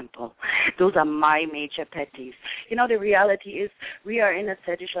and simple. Those are my major pet peeves. You know, the reality is we are in a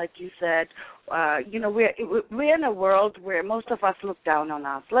fetish, like you said. We're in a world where most of us look down on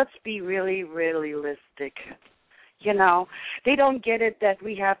us. Let's be really realistic. You know, they don't get it that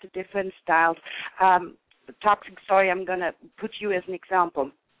we have the different styles. Toxic story, I'm going to put you as an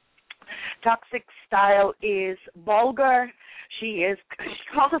example. Toxic style is vulgar. She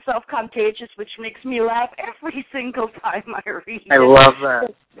calls herself contagious, which makes me laugh every single time I read it. I love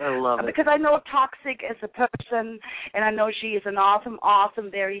that. I love it. Because I know Toxic as a person, and I know she is an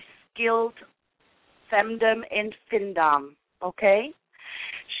awesome, very skilled femdom and findom, okay?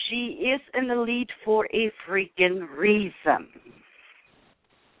 She is an elite for a freaking reason.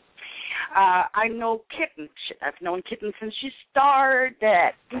 I know Kitten. I've known Kitten since she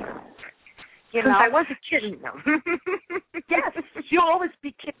started. You know, I was a kitten, though. Yes, you'll always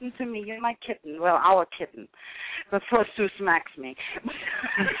be Kitten to me. You're my kitten. Well, our kitten. Before Sue smacks me.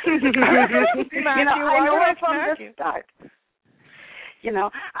 I know her from the start. You know,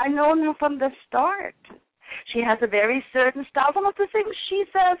 I know her from the start. She has a very certain style. Some of the things she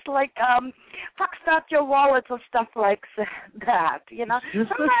says, like, fuck start your wallet or stuff like that, you know.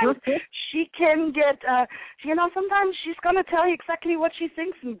 Sometimes she can get, sometimes she's going to tell you exactly what she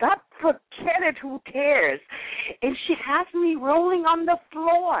thinks, and God forget it, who cares? And she has me rolling on the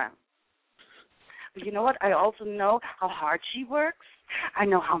floor. But you know what? I also know how hard she works. I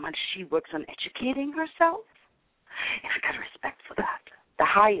know how much she works on educating herself. And I got respect for that. The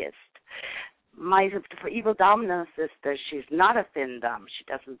highest. My for evil dominant sister, she's not a thin dom. She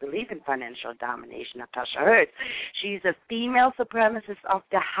doesn't believe in financial domination, Natasha Hertz. She's a female supremacist of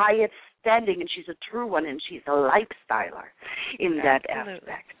the highest standing, and she's a true one, and she's a lifestyler in that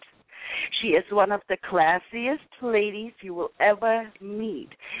aspect. She is one of the classiest ladies you will ever meet.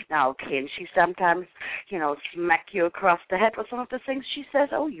 Now, can she sometimes, smack you across the head with some of the things she says?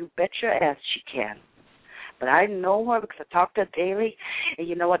 Oh, you bet your ass she can. But I know her because I talk to her daily, and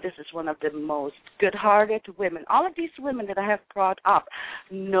you know what? This is one of the most good-hearted women. All of these women that I have brought up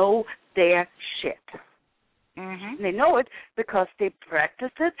know their shit. Mm-hmm. And they know it because they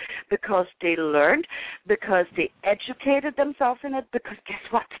practiced it, because they learned, because they educated themselves in it, because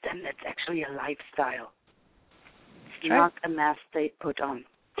guess what? Then it's actually a lifestyle. It's not a mask they put on.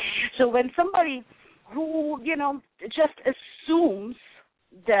 So when somebody who, just assumes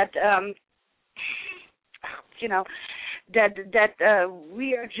that that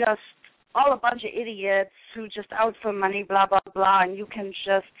we are just all a bunch of idiots who just out for money, blah, blah, blah, and you can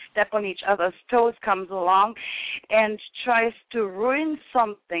just step on each other's toes, comes along and tries to ruin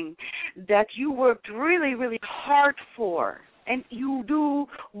something that you worked really, really hard for. And you do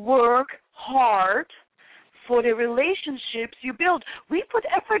work hard for the relationships you build. We put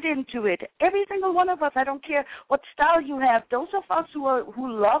effort into it. Every single one of us, I don't care what style you have, those of us who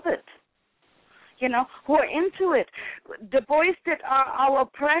love it, who are into it. The boys that are our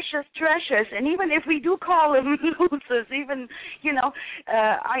precious treasures, and even if we do call them losers,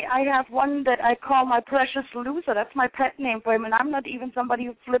 I have one that I call my precious loser. That's my pet name for him, and I'm not even somebody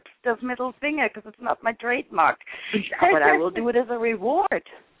who flips the middle finger because it's not my trademark. But I will do it as a reward.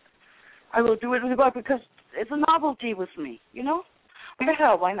 I will do it as a reward because it's a novelty with me, What the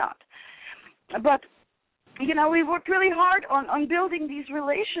hell, why not? But we worked really hard on building these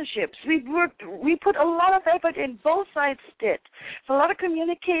relationships. We put a lot of effort in, both sides did. There's a lot of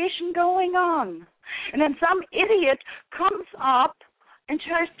communication going on. And then some idiot comes up and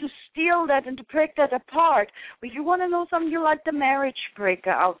tries to steal that and to break that apart. But you want to know something? You're like the marriage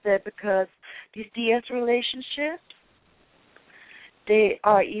breaker out there, because these DS relationships, they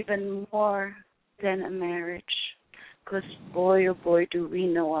are even more than a marriage. Because boy, oh boy, do we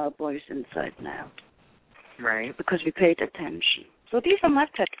know our boys inside and out. Right. Because we paid attention. So these are my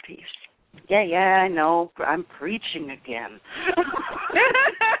pet peeves. Yeah, I know. I'm preaching again.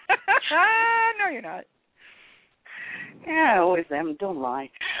 No, you're not. Yeah, I always am. Don't lie.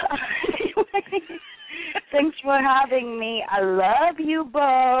 Thanks for having me. I love you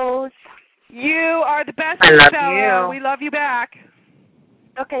both. You are the best. I love fella. you. We love you back.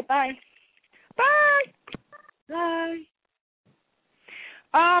 Okay, bye. Bye. Bye.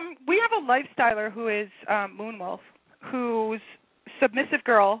 We have a lifestyler who is Moonwolf, who's submissive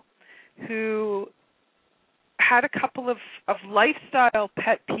girl, who had a couple of lifestyle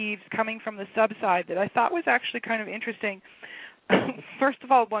pet peeves coming from the sub side that I thought was actually kind of interesting. First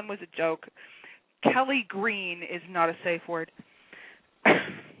of all, one was a joke. Kelly Green is not a safe word. I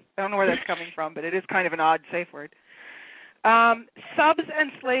don't know where that's coming from, but it is kind of an odd safe word. Subs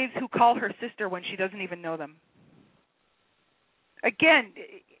and slaves who call her sister when she doesn't even know them. Again,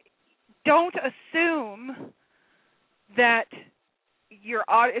 don't assume that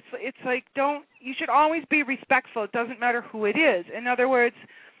it's like you should always be respectful. It doesn't matter who it is. In other words,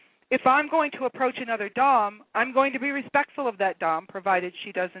 if I'm going to approach another dom, I'm going to be respectful of that dom, provided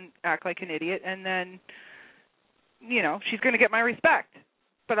she doesn't act like an idiot, and then, she's going to get my respect.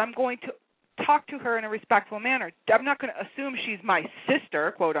 But I'm going to talk to her in a respectful manner. I'm not going to assume she's my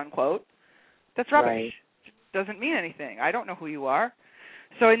sister, quote unquote. That's rubbish. Right. Doesn't mean anything. I don't know who you are.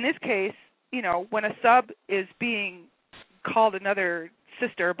 So in this case, when a sub is being called another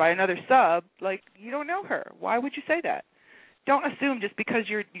sister by another sub, like, you don't know her. Why would you say that? Don't assume just because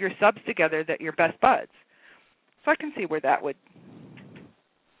you're subs together that you're best buds. So I can see where that would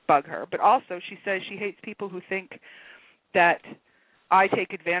bug her. But also she says she hates people who think that I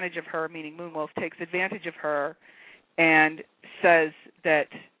take advantage of her, meaning Moonwolf takes advantage of her and says that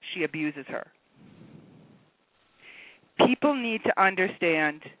she abuses her. People need to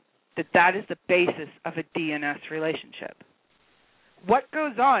understand that is the basis of a DNS relationship. What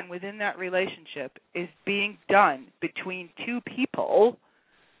goes on within that relationship is being done between two people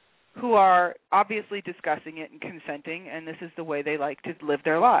who are obviously discussing it and consenting, and this is the way they like to live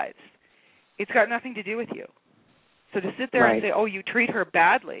their lives. It's got nothing to do with you. So to sit there and say, oh, you treat her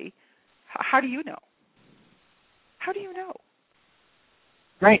badly, how do you know? How do you know?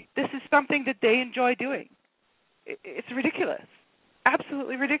 Right. This is something that they enjoy doing. It's ridiculous,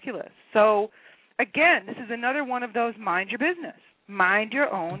 absolutely ridiculous. So, again, this is another one of those mind your business. Mind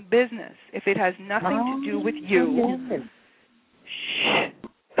your own business. If it has nothing to do with you, shh.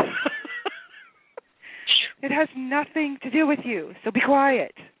 It has nothing to do with you, so be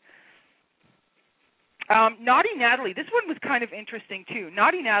quiet. Naughty Natalie, this one was kind of interesting too.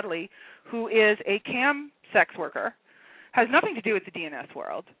 Naughty Natalie, who is a cam sex worker, has nothing to do with the DNS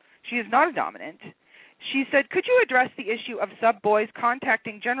world. She is not a dominant. She said, could you address the issue of sub-boys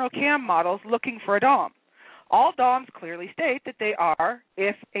contacting general cam models looking for a dom? All doms clearly state that they are.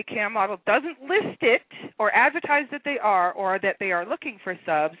 If a cam model doesn't list it or advertise that they are or that they are looking for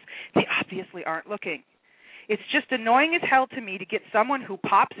subs, they obviously aren't looking. It's just annoying as hell to me to get someone who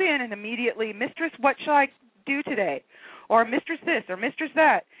pops in and immediately, Mistress, what shall I do today? Or Mistress this or Mistress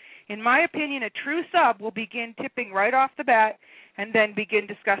that. In my opinion, a true sub will begin tipping right off the bat and then begin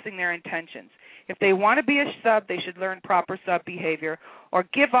discussing their intentions. If they want to be a sub, they should learn proper sub behavior or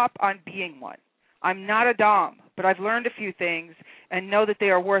give up on being one. I'm not a dom, but I've learned a few things and know that they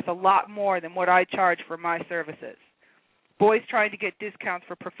are worth a lot more than what I charge for my services. Boys trying to get discounts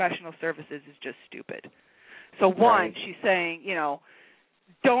for professional services is just stupid. So one, she's saying,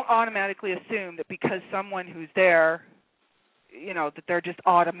 don't automatically assume that because someone who's there, that they're just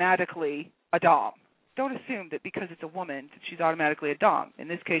automatically a dom. Don't assume that because it's a woman that she's automatically a dom. In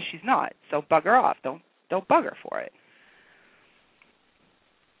this case, she's not. So bug her off. Don't bug her for it.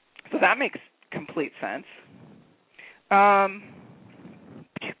 So that makes complete sense. God,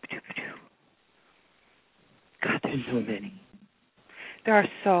 there's so many. There are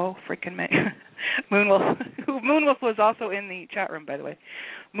so freaking many. Moonwolf was also in the chat room, by the way.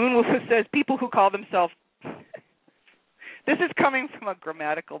 Moonwolf says people who call themselves. This is coming from a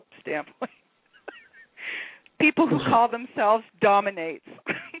grammatical standpoint. People who call themselves dominates.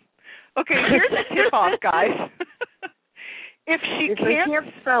 Okay, here's a tip-off, guys. If she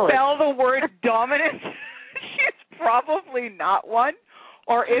can't spell the word dominant, she's probably not one.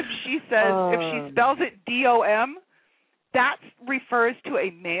 Or if she spells it D-O-M, that refers to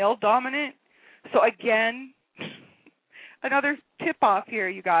a male dominant. So again, another tip-off here,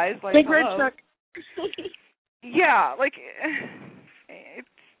 you guys. Like, big red truck. Yeah, it's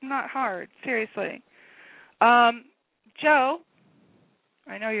not hard, seriously. Joe,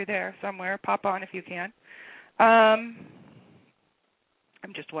 I know you're there somewhere. Pop on if you can. I'm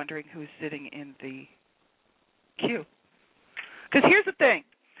just wondering who's sitting in the queue. Because here's the thing.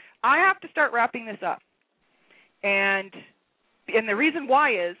 I have to start wrapping this up. And the reason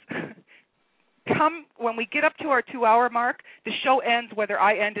why is when we get up to our 2-hour mark, the show ends whether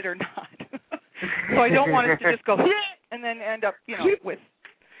I end it or not. So I don't want us to just go and then end up, with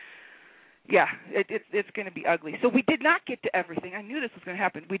it's going to be ugly. So we did not get to everything. I knew this was going to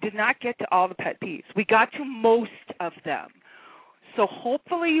happen. We did not get to all the pet peeves. We got to most of them. So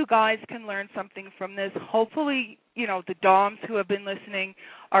hopefully you guys can learn something from this. Hopefully, the doms who have been listening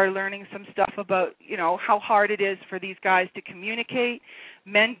are learning some stuff about, how hard it is for these guys to communicate.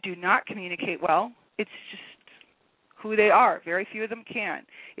 Men do not communicate well. It's just who they are. Very few of them can.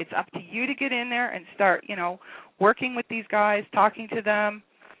 It's up to you to get in there and start, working with these guys, talking to them.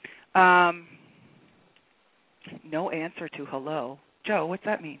 No answer to hello. Joe, what's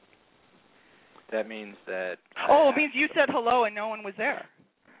that mean? That means that... it means you said hello and no one was there.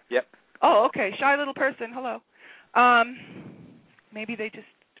 Yep. Oh, okay. Shy little person, hello. Maybe they just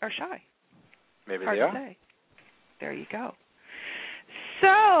are shy. Maybe Hard they are. To say. There you go.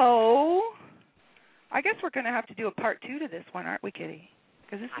 So, I guess we're going to have to do a part 2 to this one, aren't we, Kitty?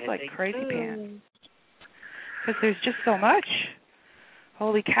 Because this is like crazy pants. Because there's just so much.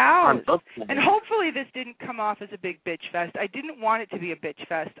 Holy cow. And hopefully this didn't come off as a big bitch fest. I didn't want it to be a bitch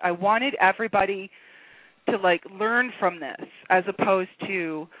fest. I wanted everybody to, learn from this as opposed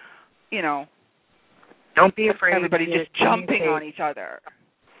to, don't be afraid. Everybody just jumping on each other.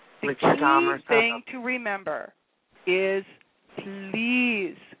 The key thing to remember is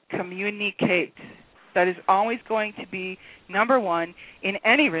please communicate. That is always going to be number one in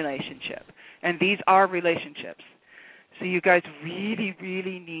any relationship. And these are relationships. So you guys really,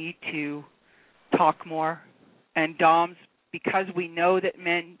 really need to talk more. And doms, because we know that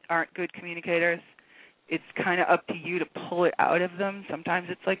men aren't good communicators, it's kind of up to you to pull it out of them. Sometimes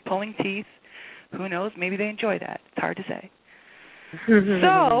it's like pulling teeth. Who knows? Maybe they enjoy that. It's hard to say.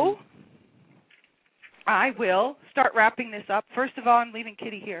 So I will start wrapping this up. First of all, I'm leaving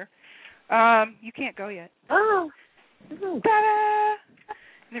Kitty here. You can't go yet. Oh. Ta-da!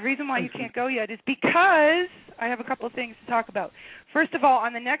 And the reason why you can't go yet is because I have a couple of things to talk about. First of all,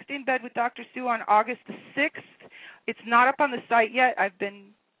 on the next In Bed with Dr. Sue on August the 6th, it's not up on the site yet. I've been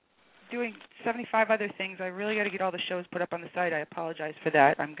doing 75 other things. I really got to get all the shows put up on the site. I apologize for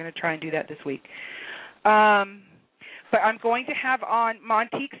that. I'm going to try and do that this week. But I'm going to have on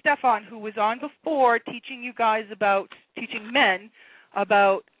Montique Stefan, who was on before, teaching men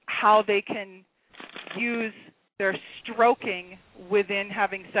about how they can use their stroking within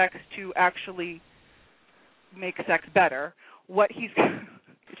having sex to actually make sex better.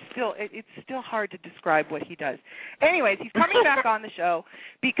 It's still hard to describe what he does. Anyways, he's coming back on the show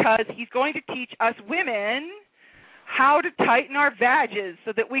because he's going to teach us women how to tighten our vages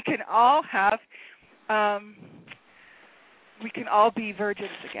so that we can all be virgins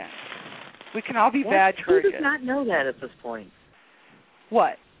again. We can all be vag virgins. Who does not know that at this point?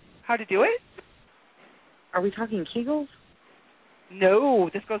 What? How to do it? Are we talking Kegels? No,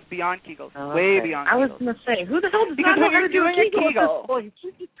 this goes beyond Kegels. Oh, way okay. beyond I was Kegels. going to say, who the hell does because not know when how you're to do doing a Kegel Kegel, at this point?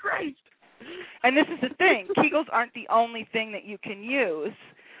 Jesus Christ. And this is the thing. Kegels aren't the only thing that you can use.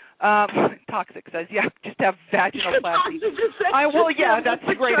 Toxic says, yeah, just have vaginoplasty. That's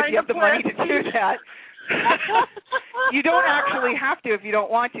great if you have the money to do that. You don't actually have to if you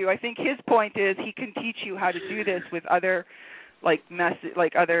don't want to. I think his point is he can teach you how to do this with other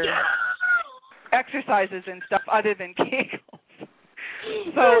other exercises and stuff other than Kegels.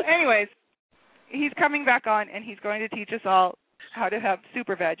 So anyways, he's coming back on and he's going to teach us all how to have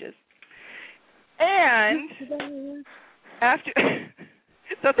super vages. And after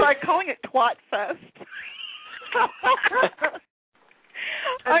that's why I'm calling it Twat Fest.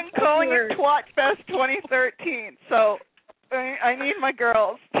 I'm calling it Twat Fest 2013. So I need my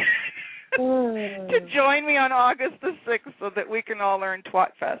girls to join me on August the 6th so that we can all learn Twat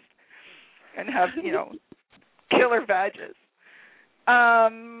Fest and have, killer badges.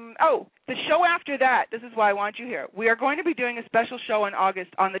 The show after that, this is why I want you here. We are going to be doing a special show in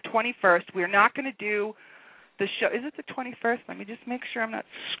August on the 21st. We're not going to do the show. Is it the 21st? Let me just make sure I'm not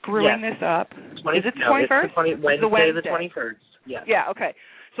screwing this up. Is it the 21st? It's the Wednesday, the 21st. Yes. Yeah, okay.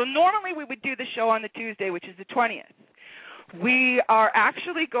 So normally we would do the show on the Tuesday, which is the 20th. We are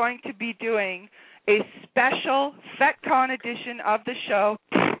actually going to be doing a special FetCon edition of the show.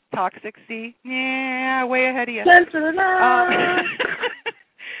 Toxic, see? Yeah, way ahead of you.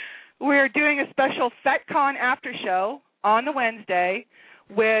 We're doing a special FetCon after show on the Wednesday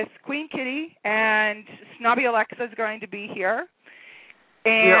with Queen Kitty, and Snobby Alexa is going to be here.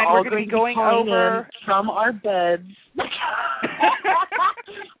 And we're going to be going over from our beds,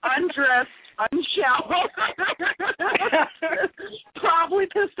 undressed, unshowered, probably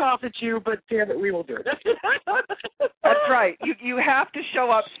pissed off at you, but damn it, we will do it. That's right. You have to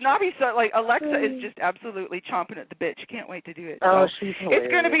show up. Snobby, Alexa is just absolutely chomping at the bit. She can't wait to do it. Oh, so she's hilarious.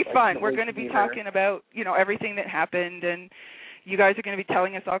 It's going to be fun. We're going to be talking about, everything that happened, and you guys are going to be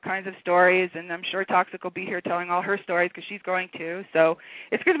telling us all kinds of stories, and I'm sure Toxic will be here telling all her stories because she's going to. So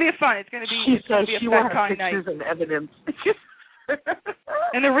it's going to be fun. It's going to be a FetCon night. Pictures and evidence.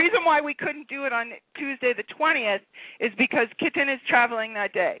 And the reason why we couldn't do it on Tuesday the 20th is because Kitten is traveling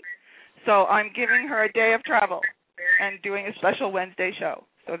that day. So I'm giving her a day of travel and doing a special Wednesday show.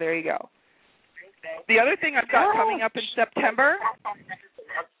 So there you go. The other thing I've got coming up in September,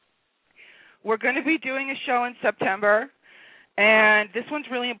 we're going to be doing a show in September. And this one's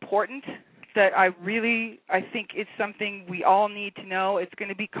really important that I think it's something we all need to know. It's going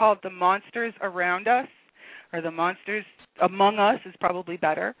to be called The Monsters Around Us, or The Monsters Among Us is probably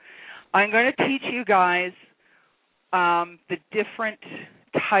better. I'm going to teach you guys the different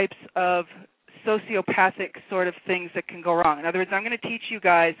types of sociopathic sort of things that can go wrong. In other words, I'm going to teach you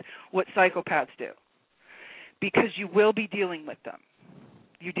guys what psychopaths do, because you will be dealing with them.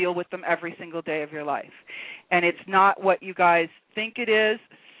 You deal with them every single day of your life. And it's not what you guys think it is.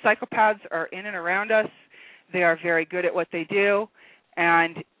 Psychopaths are in and around us. They are very good at what they do.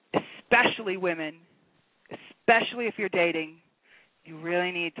 And especially women, especially if you're dating, you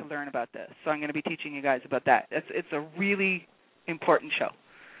really need to learn about this. So I'm going to be teaching you guys about that. It's a really important show.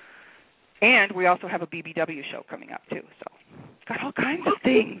 And we also have a BBW show coming up, too. So it's got all kinds of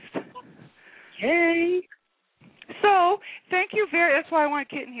things. Yay! So, thank you that's why I want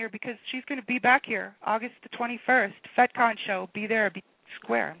Kitten here, because she's going to be back here August the 21st, FetCon show. Be there, be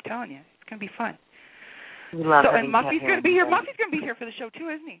square. I'm telling you, it's going to be fun. We love and Muffy's going to be here. Muffy's going to be here for the show too,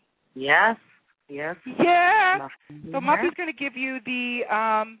 isn't he? Yes. Yes. Yeah. So Muffy's going to give you the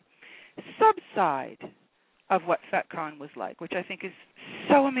sub-side of what FetCon was like, which I think is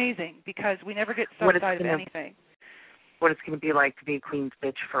so amazing because we never get sub-side of anything. What it's going to be like to be Queen's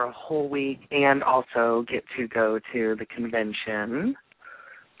Bitch for a whole week and also get to go to the convention.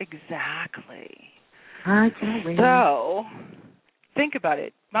 Exactly. I can't wait. So, think about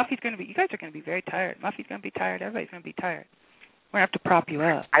it. You guys are going to be very tired. Muffy's going to be tired. Everybody's going to be tired. We're going to have to prop you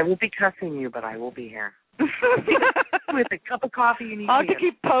up. I will be cussing you, but I will be here. With a cup of coffee in each I'll have to hand.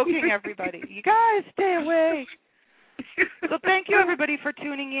 keep poking everybody. You guys, stay away. So thank you, everybody, for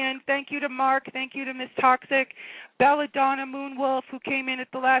tuning in. Thank you to Mark. Thank you to Miss Toxic. Belladonna Moonwolf, who came in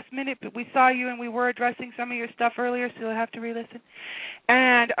at the last minute, but we saw you and we were addressing some of your stuff earlier, so you'll have to re-listen.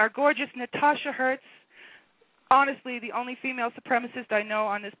 And our gorgeous Natasha Hertz, honestly, the only female supremacist I know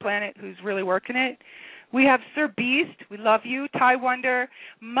on this planet who's really working it. We have Sir Beast. We love you. Ty Wonder,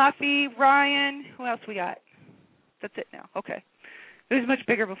 Muffy, Ryan. Who else we got? That's it now. Okay. It was much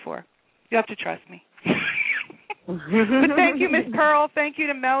bigger before. You have to trust me. But thank you, Miss Pearl. Thank you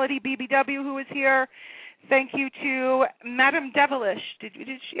to Melody BBW, who was here. Thank you to Madame Devilish. Did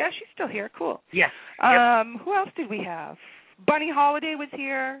she? Yeah, she's still here. Cool. Yes. Who else did we have? Bunny Holiday was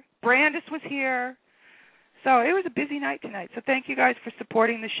here. Brandis was here. So it was a busy night tonight. So thank you guys for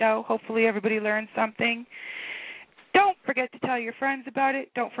supporting the show. Hopefully everybody learned something. Don't forget to tell your friends about it.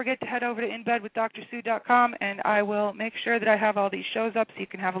 Don't forget to head over to inbedwithdrsue.com, and I will make sure that I have all these shows up so you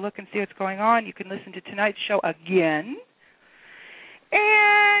can have a look and see what's going on. You can listen to tonight's show again.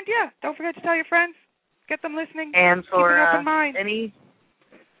 And, yeah, don't forget to tell your friends. Get them listening. And for keep an open mind.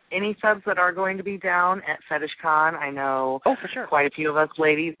 Any subs that are going to be down at FetishCon, I know for sure. quite a few of us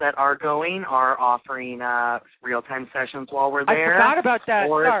ladies that are going are offering real-time sessions while we're there. I forgot about that.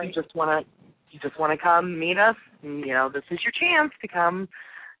 Or Sorry. if you just want to come meet us, and, this is your chance to come,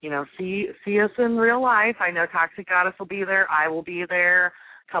 see us in real life. I know Toxic Goddess will be there. I will be there.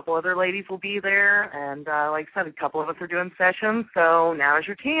 A couple other ladies will be there. And like I said, a couple of us are doing sessions. So now is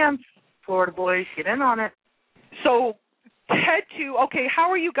your chance, Florida boys. Get in on it. So head to, how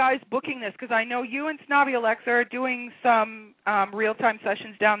are you guys booking this? Because I know you and Snobby Alexa are doing some real-time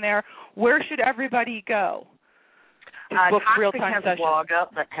sessions down there. Where should everybody go? Toxic has a blog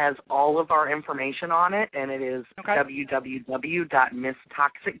up that has all of our information on it, and it is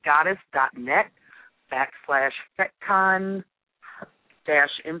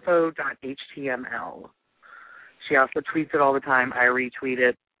www.misstoxicgoddess.net/fetcon-info.html. She also tweets it all the time. I retweet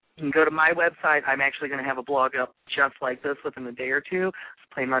it. You can go to my website. I'm actually going to have a blog up just like this within a day or two. I was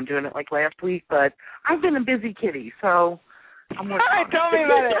planning on doing it like last week, but I've been a busy kitty, so I'm working on it. Tell me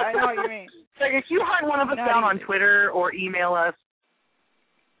about it. I know what you mean. So if you hunt one of us down on Twitter or email us,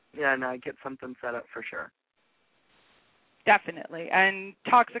 get something set up for sure. Definitely. And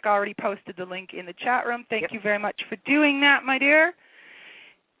Toxic already posted the link in the chat room. Thank you very much for doing that, my dear.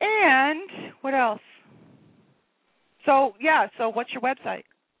 And what else? So what's your website?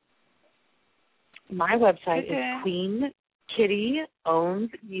 My website is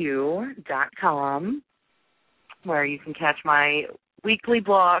queenkittyowns.you.com, where you can catch my weekly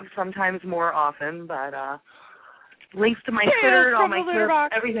blog, sometimes more often, but links to my Twitter, all my Twitter,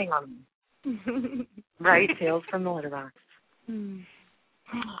 everything on them. Right, Tales from the Litter Box.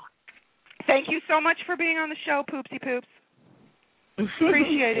 Thank you so much for being on the show, Poopsie Poops.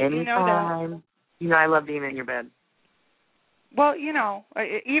 Appreciate it. Anytime. You know that. I love being in your bed. Well,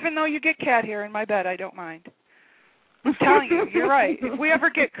 even though you get cat hair in my bed, I don't mind. I'm telling you, you're right. If we ever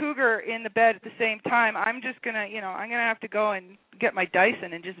get Cougar in the bed at the same time, I'm just going to, I'm going to have to go and get my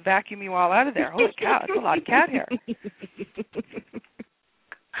Dyson and just vacuum you all out of there. Holy cow, that's a lot of cat hair.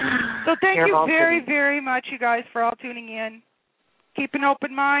 So thank you very, very much, you guys, for all tuning in. Keep an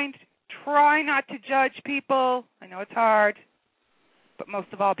open mind. Try not to judge people. I know it's hard, but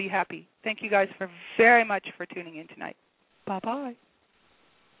most of all, be happy. Thank you guys very much for tuning in tonight. Bye-bye.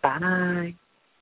 Bye.